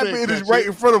did it happen? It is right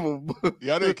in front of him.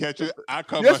 Y'all didn't catch it. I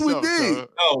caught yes, myself. We did.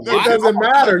 So. It doesn't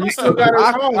matter. You still got it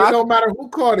wrong. It don't matter who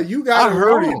caught it. You got it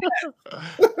wrong.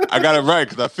 I got it right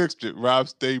because I fixed it. Rob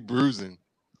Stay Bruising.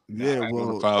 Yeah,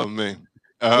 well, follow me.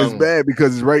 It's bad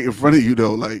because it's right in front of you,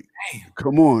 though. Like,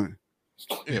 come on.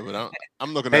 Yeah, but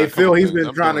I'm looking. Hey, Phil, he's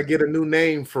been trying to get a new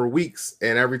name for weeks,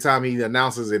 and every time he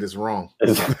announces it, it's wrong.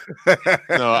 No,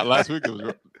 last week it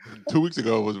was. 2 weeks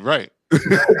ago it was right.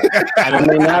 I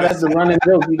mean, now that's a running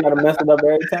joke. You gotta mess it up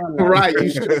every time. Now. Right, you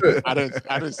should. I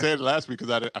didn't say it last week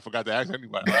because I forgot to ask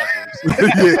anybody last week.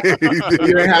 You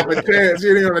didn't have a chance.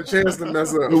 You didn't have a chance to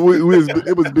mess up. It was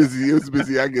busy. It was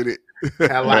busy. I get it.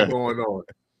 Had a lot going on.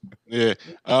 Yeah.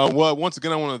 Well, once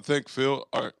again, I want to thank Phil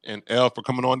and Elle for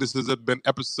coming on. This has been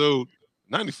episode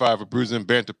 95 of Brews and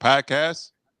Banter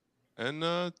Podcast. And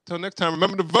till next time,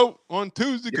 remember to vote on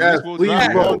Tuesday. Yes, we'll please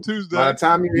vote on Tuesday. By the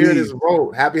time you hear this,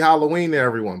 vote. Happy Halloween to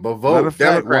everyone. But vote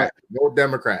Democrat. Vote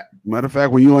Democrat. Matter of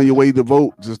fact, when you're on your way to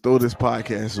vote, just throw this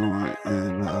podcast on.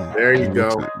 And there you go.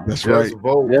 That's just right.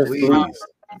 Vote, yes, please.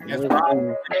 Yes,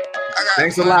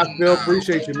 thanks a lot, Phil.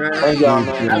 Appreciate you, man. Thank y'all,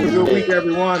 man. Have a good week,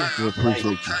 everyone.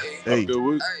 Appreciate you. Hey.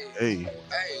 Hey.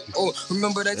 Oh,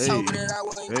 remember that told me that I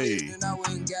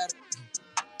wouldn't get it.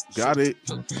 Got it.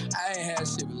 I ain't had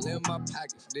shit but in my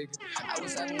pockets, nigga. I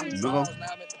was having No. now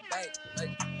I'm at the bank,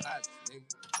 making pockets, nigga.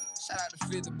 Shout out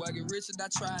to 50 boy, get rich and I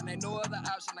try and ain't no other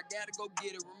option. I gotta go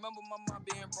get it. Remember my mom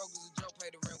being broke as a joke,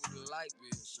 pay the rent with the light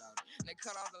bill, shout. They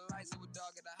cut off the lights, it was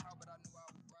dark at the house, but I knew I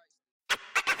was right.